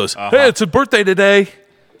next to you and goes, "Hey, it's a birthday today,"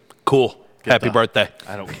 cool. Happy birthday.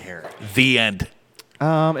 I don't care. The end.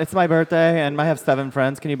 It's my birthday, and I have 7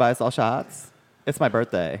 friends. Can you buy us all shots? It's my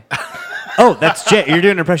birthday. Oh, that's Jake. You're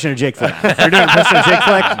doing an impression of Jake Fleck. You're doing an impression of Jake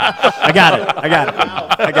Fleck? I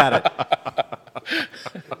got it.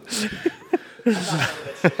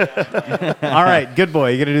 All right, good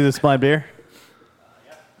boy. You going to do this blind beer?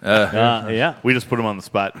 Yeah. We just put him on the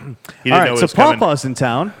spot. He didn't All know right, it so was coming. Paw-Paw's in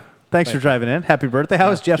town. Thanks for driving in. Happy birthday. How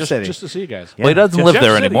was Jeff City? Just to see you guys. Well, he doesn't live Jeff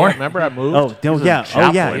there City, anymore. Remember I moved? Oh, no, He's in yeah. Oh,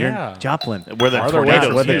 yeah. Joplin. You're Yeah. in Joplin. Where the Are there tornadoes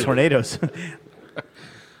worse? Where the hit. tornadoes.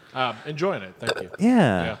 Enjoying it. Thank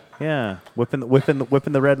you. Yeah. Whipping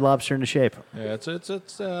the Red Lobster into shape. Yeah,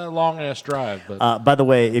 it's a long ass drive, but By the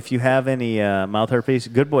way, if you have any mouth herpes,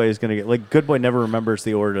 Good Boy is going to get Good Boy never remembers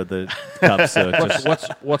the order of the cups. So it's just,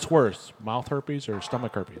 what's worse, mouth herpes or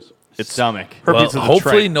stomach herpes? It's Stomach. Well, herpes of the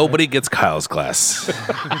hopefully trach. nobody gets Kyle's glass.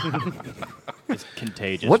 It's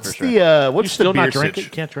contagious. What's for sure. the You what's the still beer not drinking?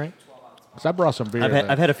 sitch? Can't drink? Because I brought some beer.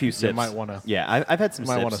 I've had a few sips. You might want to. Yeah, I've had some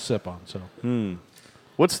Might want to sips. sip on. So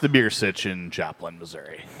What's the beer sitch in Joplin,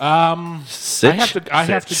 Missouri? Sitch? I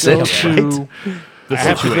have to go Sitch. to. The I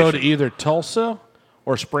have to go to situation. either Tulsa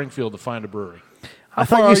or Springfield to find a brewery. I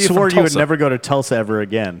far thought are you you from swore you would Tulsa? never go to Tulsa ever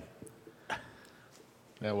again.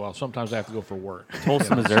 Yeah, well, sometimes I have to go for work.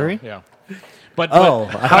 Tulsa, Missouri? Yeah, but Oh,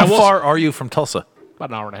 but How I will- far are you from Tulsa? About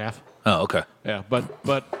an hour and a half. Oh, okay. Yeah, but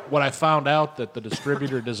what I found out that the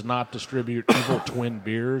distributor does not distribute Evil Twin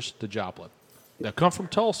beers to Joplin. Now come from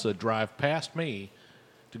Tulsa, drive past me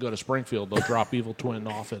to go to Springfield, they'll drop Evil Twin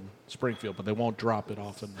off in Springfield, but they won't drop it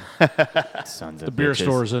off in Sons the of beer bitches.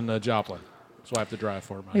 stores in Joplin. So I have to drive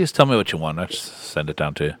for You mine. just tell me what you want. I'll just send it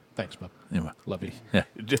down to you. Thanks, bub. Anyway. Love you. Yeah.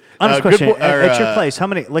 Honest Good question. bo- At your place, how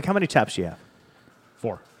many taps do you have?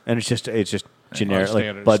 4. And it's just generic, like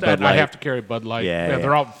Standard. Bud Light. I have to carry Bud Light. Yeah.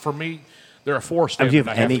 They're all, for me, there are 4 Do standard. you have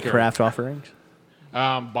I have any to carry. craft offerings?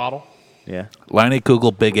 Bottle. Yeah. Liney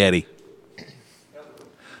Kugel Big Eddie.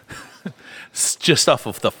 It's just off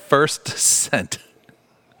of the first scent.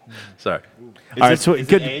 Sorry. All right, so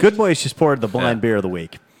Good Boys just poured the blind beer of the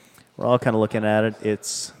week. We're all kind of looking at it.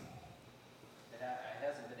 It's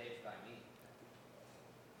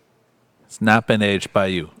Not been aged by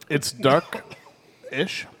you. It's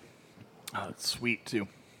dark-ish. Oh, it's sweet too.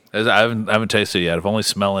 I haven't tasted it yet. I've only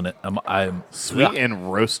smelling it. I'm Sweet and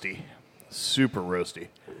roasty. Super roasty.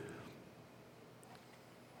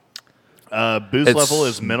 Booze It's- level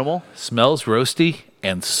is minimal. smells roasty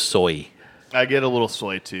and soy. I get a little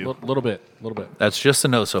soy too. Little bit. That's just a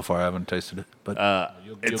no so far. I haven't tasted it, but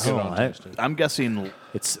You'll It's- get on I- taste it. I'm guessing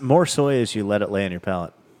It's more soy as you let it lay on your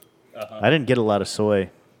palate. I didn't get a lot of soy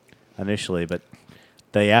initially, but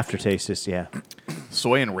the aftertaste is, yeah.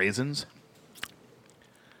 soy and raisins.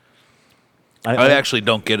 I actually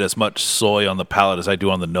don't get as much soy on the palate as I do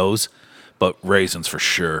on the nose, but raisins for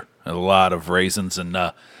sure. A lot of raisins and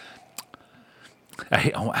I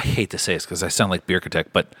hate to say this because I sound like Beer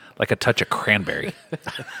Architect, but like a touch of cranberry.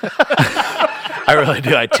 I really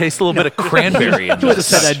do. I taste a little bit of cranberry in this.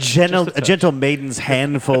 said a gentle maiden's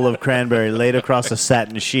handful of cranberry laid across a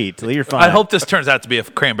satin sheet. You're fine. I hope this turns out to be a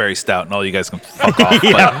cranberry stout and all you guys can fuck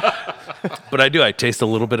off. But I do. I taste a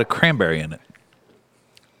little bit of cranberry in it.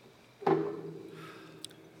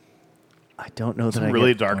 I don't know that Some I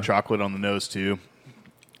really get dark more. chocolate on the nose too.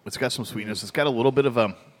 It's got some sweetness. It's got a little bit of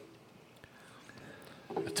a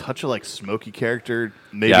touch of like smoky character.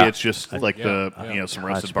 Maybe Yeah. it's just like some roasted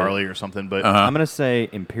That's barley or something. But I'm gonna say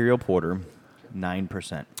Imperial Porter,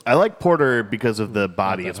 9%. I like porter because of the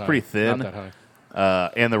body. Not that It's high. pretty thin, Not that high.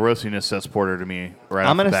 and the roastiness says porter to me. Right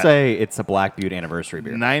I'm off the gonna bat. say it's a Black Butte anniversary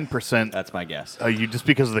beer. 9%. That's my guess. You just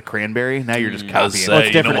because of the cranberry. Now you're just I copying. was it. say, you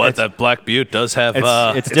know different. what? It's- That Black Butte does have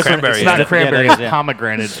it's different. cranberry It's in not it. cranberry. Yeah, It's yeah.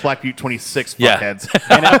 pomegranate. It's Black Butte 26. Yeah.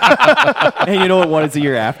 Fuckheads. Hey, you know what? What is the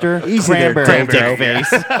year after? Easy there, Cranberry. Cranberry.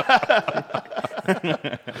 Face.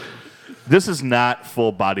 This is not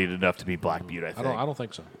full bodied enough to be Black Butte. I I think. don't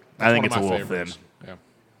think so. I think That's it's one a of little my favorites. Yeah.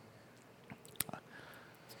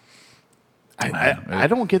 I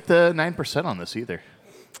don't get the 9% on this either.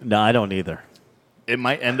 No, I don't either. It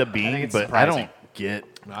might end up being, it's but surprising. I don't get.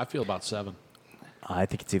 No, I feel about 7, I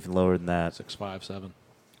think it's even lower than that. 6, 5, 7.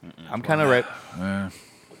 I'm kind of right.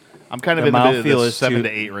 I'm kind of The in the mouthfeel is 7 too- to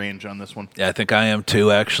 8 range on this one. Yeah, I think I am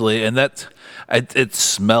too, actually. And it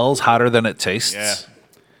smells hotter than it tastes. Yeah.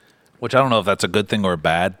 Which I don't know if that's a good thing or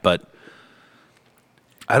bad, but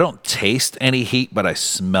I don't taste any heat, but I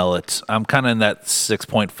smell it. I'm kind of in that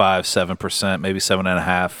 6.5, 7%, maybe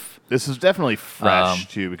 7.5. This is definitely fresh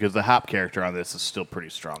too, because the hop character on this is still pretty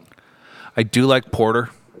strong. I do like porter.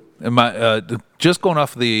 And just going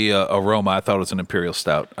off the aroma, I thought it was an imperial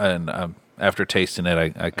stout, and after tasting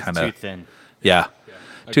it, I kind Too of thin. yeah,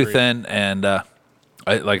 too agreed. thin, and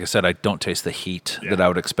like I said, I don't taste the heat that I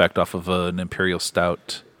would expect off of an imperial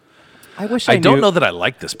stout. I wish I don't know that I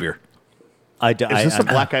like this beer. Is this a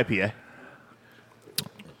black IPA?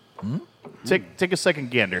 Take a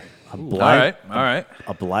second gander. A All blind, right.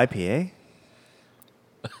 A blind PA?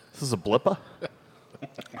 This is a blippa.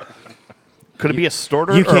 Could it be a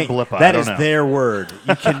storter You or a can't. blippa? That I is don't know. their word.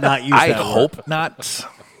 You cannot use I that word. hope not.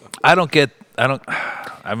 I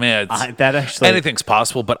mean, it's, That actually. anything's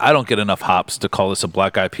possible, but I don't get enough hops to call this a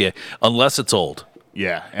black IPA unless it's old.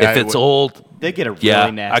 Yeah. If it's old, They get a really Yeah,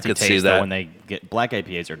 I nasty could taste see though, that. when they get black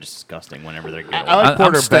IPAs are disgusting whenever they're good. I like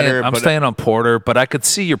porter better. I'm but staying on porter, but I could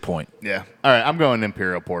see your point. Yeah. All right. I'm going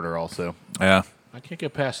imperial porter also. Yeah. I can't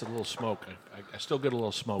get past the little smoke. I still get a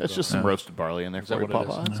little smoke. It's though. just some roasted barley in there. Is that for you, what it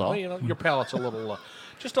Papa. is? That's all. Well, you know, your palate's a little,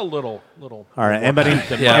 just a little. All right. Anybody,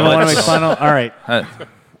 Yeah, anyone want to let's- make final? All right. Uh,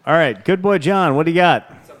 All right. Good boy, John. What do you got?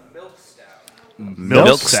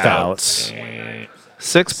 Milk stout. stouts.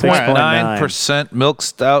 6.9% milk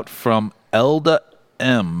stout from Elda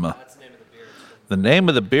M. The name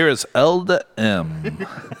of the beer is Elda M.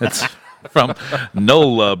 It's from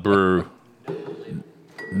Nola Brew.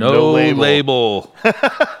 No No label. label.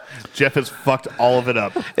 Jeff has fucked all of it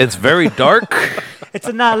up. It's very dark, It's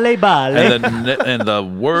a nale bale. and the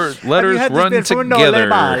letters run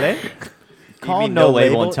together. Call mean no no label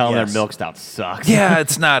label? and tell them Yes. their milk stout sucks. Yeah,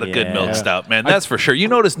 it's not a good Yeah. milk stout, man. That's for sure. You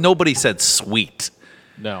notice nobody said sweet,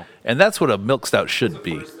 No. and that's what a milk stout should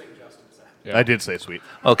be. Yeah. I did say sweet.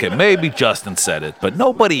 Okay, maybe Justin said it, but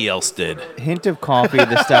nobody else did. Hint of coffee.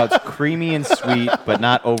 The stout's creamy and sweet, but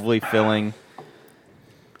not overly filling.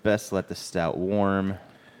 Best let the stout warm.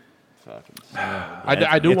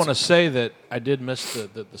 I do want to say that I did miss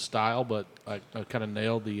the style, but I kind of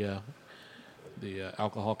nailed the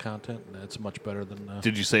alcohol content, and it's much better than.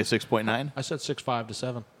 Did you say 6.9? I said 6.5 to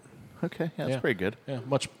 7. Okay, yeah, that's pretty good. Yeah,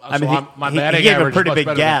 much. I mean, my he batting gave a average pretty is much big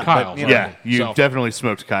better gap, than but, Kyle's. you know. Yeah, you So- definitely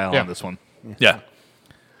smoked Kyle Yeah. on this one. Yeah,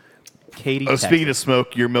 Katie, Speaking of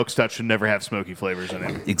smoke, your milk stout should never have smoky flavors in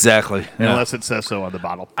it, exactly. Yeah. unless it says so on the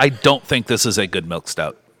bottle. I don't think this is a good milk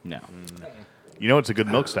stout. no. You know it's a good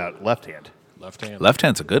milk stout? Left hand. Left hand. Left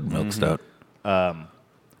hand's a good milk stout.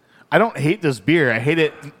 I don't hate this beer. I hate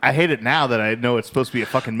it now that I know it's supposed to be a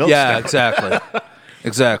fucking milk Yeah, stout. exactly.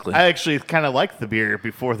 Exactly. I actually kind of liked the beer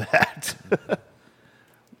before that.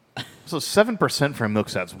 So 7% for a milk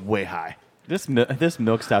stout's way high. This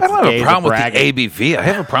milk stout's I don't have days a of problem with bragging. the ABV. I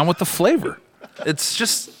have a problem with the flavor. It's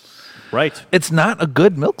just, Right. it's not a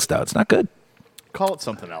good milk stout. It's not good. Call it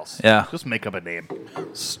something else. Yeah. Just make up a name.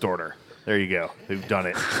 Storter. There you go. They've done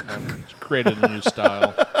it. Created a new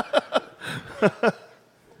style.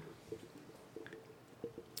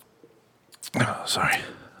 Oh, sorry.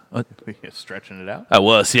 What? Stretching it out. I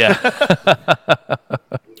was, yeah.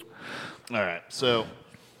 All right. So,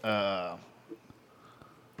 Got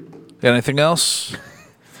anything else?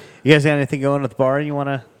 You guys got anything going at the bar you want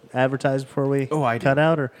to advertise before we I do. cut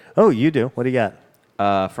out? Or you do. What do you got?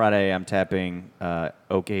 Friday, I'm tapping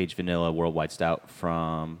Oak Age Vanilla Worldwide Stout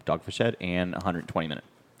from Dogfish Head and 120 Minute.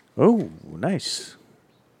 Oh, nice.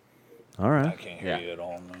 All right. can't Yeah. you at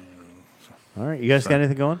all. All right. You guys got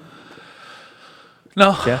anything going?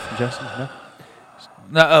 No. Jeff and Justin? No?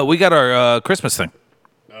 No, we got our Christmas thing.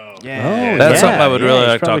 Yeah. That's something I would really you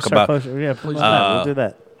like should to probably talk start about. posting- Yeah, please do that. We'll do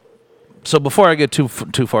that. So before I get too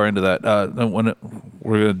far into that,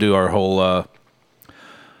 we're going to do our whole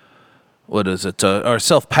what is it? Our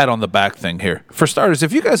self pat on the back thing here. For starters,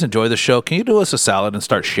 if you guys enjoy the show, can you do us a solid and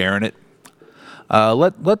start sharing it?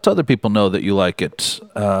 Let other people know that you like it.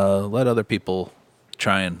 Let other people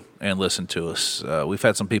try and listen to us. We've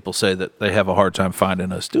had some people say that they have a hard time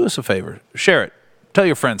finding us. Do us a favor, share it. Tell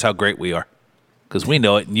your friends how great we are, because we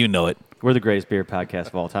know it and you know it. We're the greatest beer podcast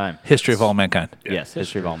of all time. History of all mankind. Yes,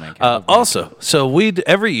 history of all mankind. Also, so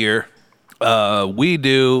every year we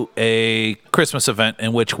do a Christmas event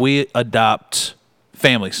in which we adopt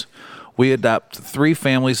families. We adopt 3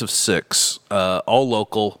 families of 6, all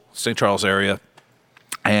local, St. Charles area,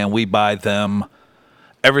 and we buy them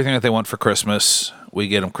everything that they want for Christmas. We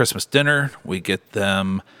get them Christmas dinner. We get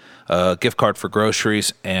them a gift card for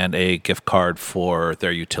groceries and a gift card for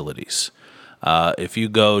their utilities. If you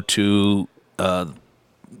go to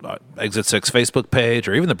Exit 6 Facebook page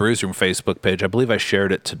or even the Brewsroom Facebook page, I believe I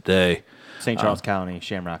shared it today. St. Charles County,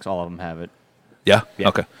 Shamrocks, all of them have it. Yeah? Yeah.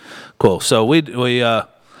 Okay. Cool. So we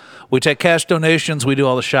take cash donations. We do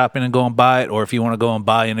all the shopping and go and buy it. Or if you want to go and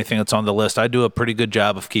buy anything that's on the list, I do a pretty good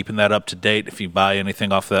job of keeping that up to date. If you buy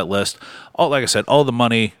anything off of that list, like I said, all the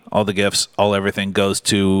money, all the gifts, everything goes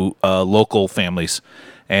to local families.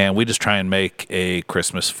 And we just try and make a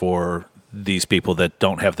Christmas for these people that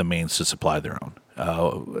don't have the means to supply their own.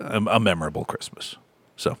 A memorable Christmas.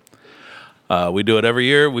 So we do it every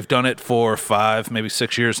year. We've done it for 5, maybe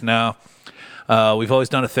 6 years now. We've always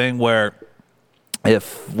done a thing where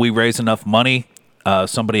if we raise enough money,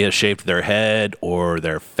 somebody has shaved their head or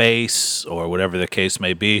their face or whatever the case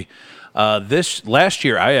may be. Last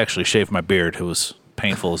year, I actually shaved my beard. It was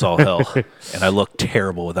painful as all hell, and I looked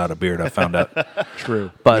terrible without a beard, I found out.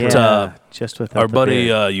 True. But Yeah, just without our the buddy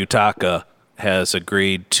beard. Yutaka has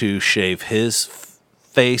agreed to shave his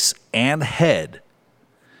face and head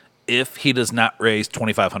if he does not raise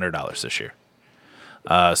 $2,500 this year.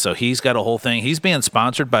 So he's got a whole thing. He's being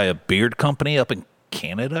sponsored by a beard company up in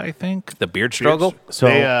Canada, I think. The Beard Struggle. So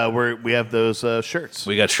we have those shirts.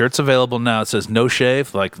 We got shirts available now. It says No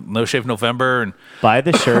Shave, like No Shave November. And buy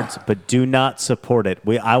the shirts, but do not support it.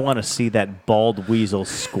 I want to see that bald weasel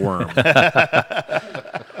squirm.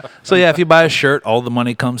 so, yeah, if you buy a shirt, all the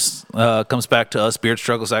money comes back to us. Beard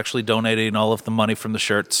Struggle's actually donating all of the money from the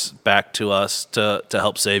shirts back to us to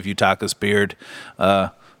help save Yutaka's beard.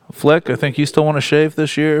 Flick, I think you still want to shave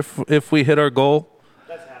this year if we hit our goal.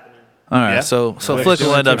 That's happening. All right, Yeah. so Flick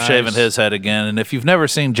will end up shaving his head again. And if you've never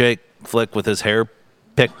seen Jake Flick with his hair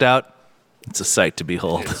picked out, it's a sight to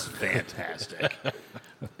behold. It's fantastic.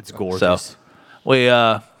 It's gorgeous.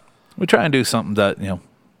 So we try and do something that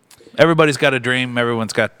everybody's got a dream.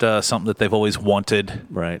 Everyone's got something that they've always wanted.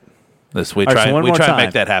 Right. We All try right, so one we more try and time.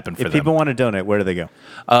 make that happen for If them. people want to donate, where do they go?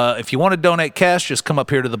 If you want to donate cash, just come up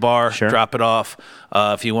here to the bar, Sure. drop it off.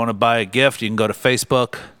 If you want to buy a gift, you can go to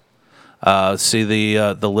Facebook. See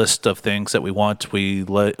the list of things that we want. We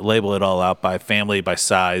label it all out by family, by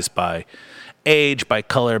size, by age, by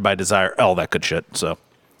color, by desire, all that good shit. So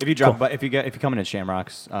If you drop, if you come in at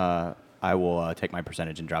Shamrocks, I will take my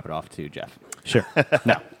percentage and drop it off to Jeff. Sure.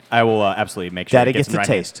 No, I will absolutely make sure. Daddy it gets gets a right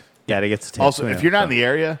taste. Daddy gets a taste. Also, We if know. you're not in the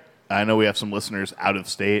area, I know we have some listeners out of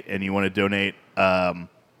state, and you want to donate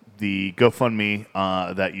the GoFundMe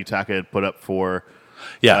that Utaka had put up for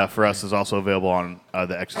us is also available on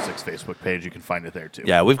the Extra 6 Facebook page. You can find it there, too.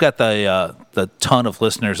 yeah, we've got the ton of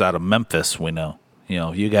listeners out of Memphis. We know,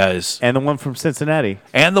 you guys, And the one from Cincinnati.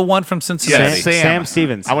 and the one from Cincinnati. Sam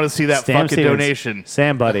Stevens. I want to see that Sam fucking Stevens. donation.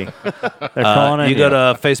 Sam, buddy. They're calling in. You go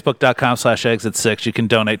to facebook.com/exit6. You can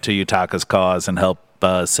donate to Utaka's cause and help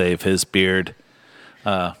save his beard.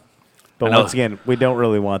 But I know. once again, we don't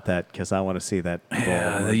really want that because I want to see that.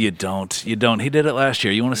 You don't. He did it last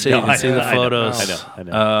year. You want to see? You can see the photos. I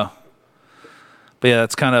know. But yeah,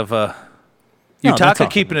 that's kind of No, that's Utaka awesome.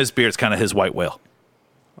 keeping his beard is kind of his white whale.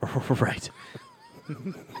 Right.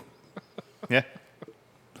 Yeah.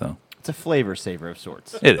 So It's a flavor saver of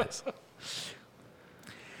sorts. it is.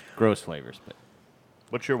 Gross flavors, but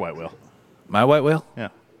What's your white whale? My white whale. Yeah.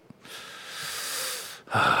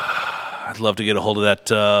 I'd love to get a hold of that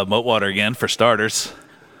moat water again for starters.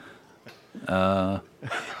 Yeah.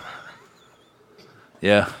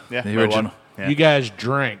 Yeah, The moat original. water. Yeah. You guys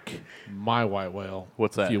drank my white whale.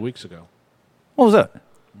 What's A that? few weeks ago. What was that?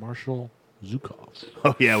 Marshall Zukov.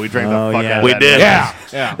 Oh, yeah, we drank Oh, the fuck yeah. out of We that. did.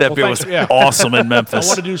 Yeah. That Well, beer thanks- was yeah. awesome in I Memphis.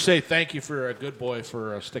 wanted to say thank you for a good boy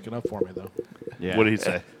for sticking up for me, though. yeah. What did he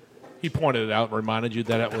say? He pointed it out and reminded you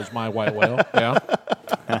that it was my white whale. Yeah.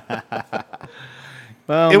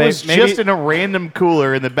 Well, It was maybe, just in a random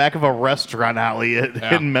cooler in the back of a restaurant alley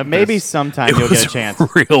in Memphis. maybe sometime It you'll was get a chance.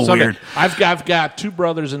 real Sunday. weird. I've got two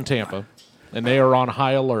brothers in Tampa, and they are on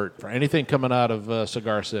high alert for anything coming out of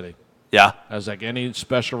Cigar City. Yeah. I was like, any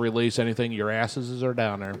special release, anything, your asses are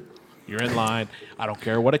down there. You're in line. I don't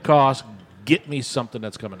care what it costs. Get me something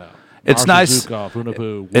that's coming out. It's nice. Zukov,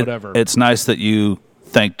 Hunapu, It- whatever. it's nice that you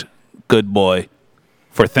thanked Good Boy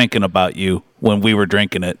for thinking about you when we were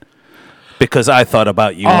drinking it, because I thought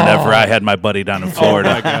about you whenever I had my buddy down in Oh,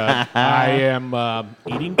 Florida. my God. I am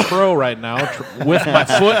eating crow right now with my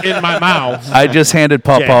foot in my mouth. I just handed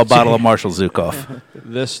Paw-Paw a bottle of Marshall Zukov.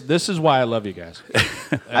 This is why I love you guys.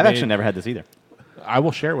 I've actually never had this either. I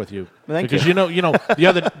will share with you. Thank because you. you know,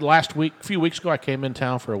 a few weeks ago, I came in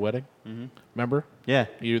town for a wedding. Remember? Yeah.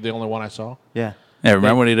 You're the only one I saw. Yeah. Yeah,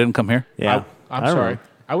 remember when he didn't come here? Yeah. I'm I sorry. remember.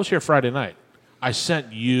 I was here Friday night. I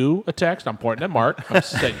sent you a text. I'm pointing at Mark. I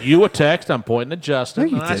sent you a text. I'm pointing at Justin. No,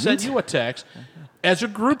 you and I sent didn't. you a text as a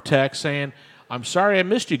group text saying, I'm sorry I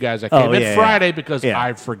missed you guys. I came Oh, in yeah, Friday yeah. because Yeah.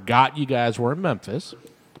 I forgot you guys were in Memphis.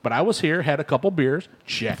 But I was here, had a couple beers.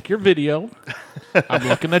 Check your video. I'm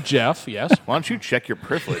looking at Jeff, yes, Why don't you check your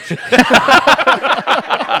privilege?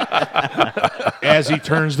 as he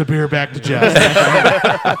turns the beer back to Jeff.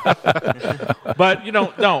 But,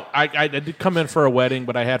 no, I did come in for a wedding,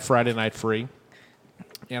 but I had Friday night free.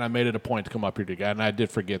 And I made it a point to come up here to you guys. And I did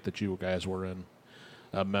forget that you guys were in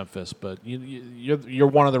Memphis. But you're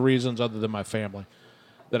one of the reasons, other than my family,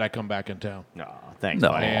 that I come back in town. No, thanks. No.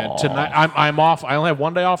 buddy. And tonight, I'm off. I only have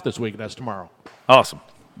one day off this week, and that's tomorrow. Awesome.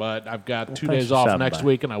 But I've got 2 thanks days for off stopping next by.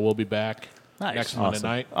 week, and I will be back Nice. next Monday Awesome.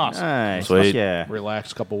 night. Nice. Sweet. Yeah.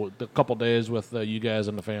 Relax a couple days with you guys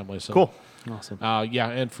and the family. So. Cool. Awesome. Yeah,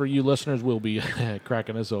 and for you listeners, we'll be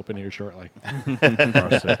cracking this open here shortly. All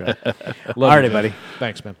Love righty, you, buddy.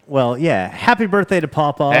 Thanks, man. Well, yeah. Happy birthday to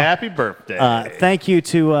Paw-Paw. Happy birthday. Thank you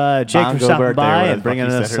to Jake for Bongo stopping birthday, by whatever and the bringing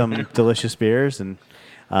fuck you us said some delicious beers. And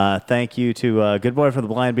thank you to Good Boy for the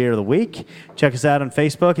Blind Beer of the Week. Check us out on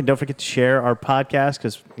Facebook, and don't forget to share our podcast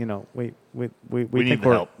because we need think the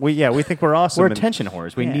we're help. we think we're awesome. We're and- attention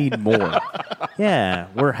whores. We Yeah. need more. Yeah,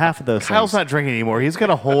 we're half of those Kyle's things. not drinking anymore. He's got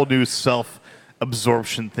a whole new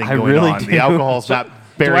self-absorption thing I going really on. do. The alcohol's not Do I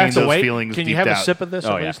burying have to those wait? feelings Can deep you have out. a sip of this?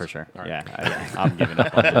 Oh, at yeah, least? for sure. All right. Yeah, I'm giving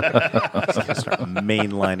up on it.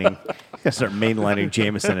 Start mainlining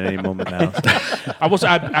Jameson at any moment now.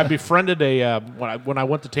 I befriended when I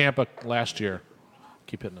went to Tampa last year.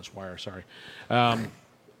 Keep hitting this wire. Sorry. I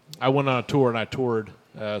went on a tour and I toured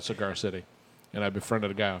Cigar City, and I befriended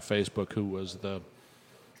a guy on Facebook who was the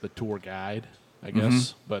tour guide, I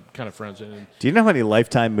guess, but kind of friends. And Do you know how many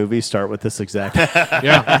Lifetime movies start with this exact?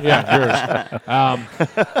 yeah, yours.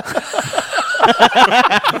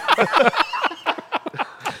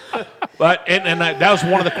 But that was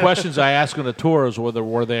one of the questions I asked on the tour: is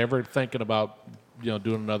were they ever thinking about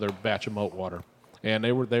doing another batch of malt water, and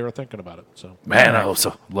they were thinking about it. So Man, I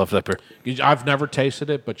also love that beer. I've never tasted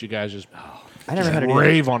it, but you guys just I never had it either.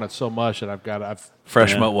 rave on it so much that I've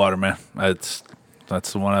Fresh malt water, man. That's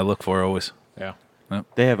the one I look for always. yeah. Yep.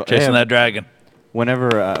 They have Chasing that dragon.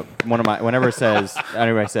 Whenever anybody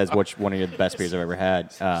says which one of the best beers I've ever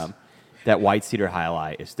had, that White Cedar High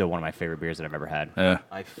Life is still one of my favorite beers that I've ever had. Yeah.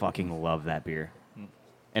 I fucking love that beer.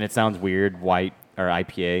 And it sounds weird, white or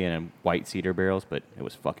IPA and white cedar barrels, but it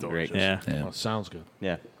was fucking great. Yeah. Well, it sounds good.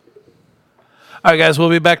 Yeah. All right, guys, we'll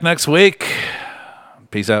be back next week.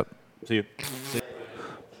 Peace out. See you.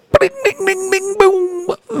 Bing, bing, bing, bing, boom.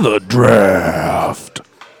 The draft.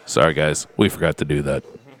 Sorry, guys. We forgot to do that.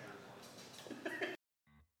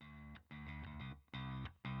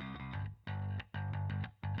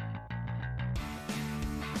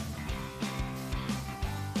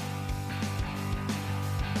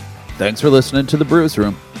 Thanks for listening to the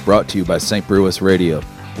Brewsroom, brought to you by Saint Brewis Radio.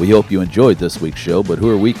 We hope you enjoyed this week's show, but who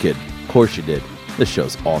are we kidding? Of course you did. This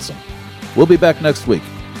show's awesome. We'll be back next week.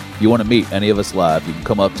 If you want to meet any of us live, you can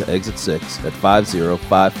come up to Exit 6 at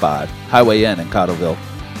 5055 Highway N in Cottleville,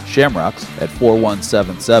 Shamrocks at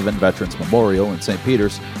 4177 Veterans Memorial in St.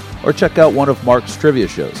 Peters, or check out one of Mark's trivia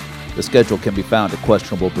shows. The schedule can be found at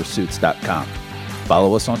questionablepursuits.com.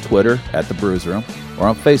 Follow us on Twitter at The Brewsroom or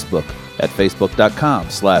on Facebook at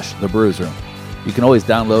facebook.com/The Brewsroom. You can always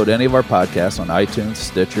download any of our podcasts on iTunes,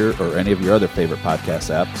 Stitcher, or any of your other favorite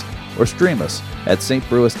podcast apps, or stream us at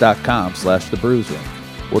stbrewis.com/The Brewsroom.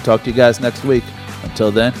 We'll talk to you guys next week.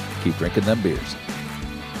 Until then, keep drinking them beers.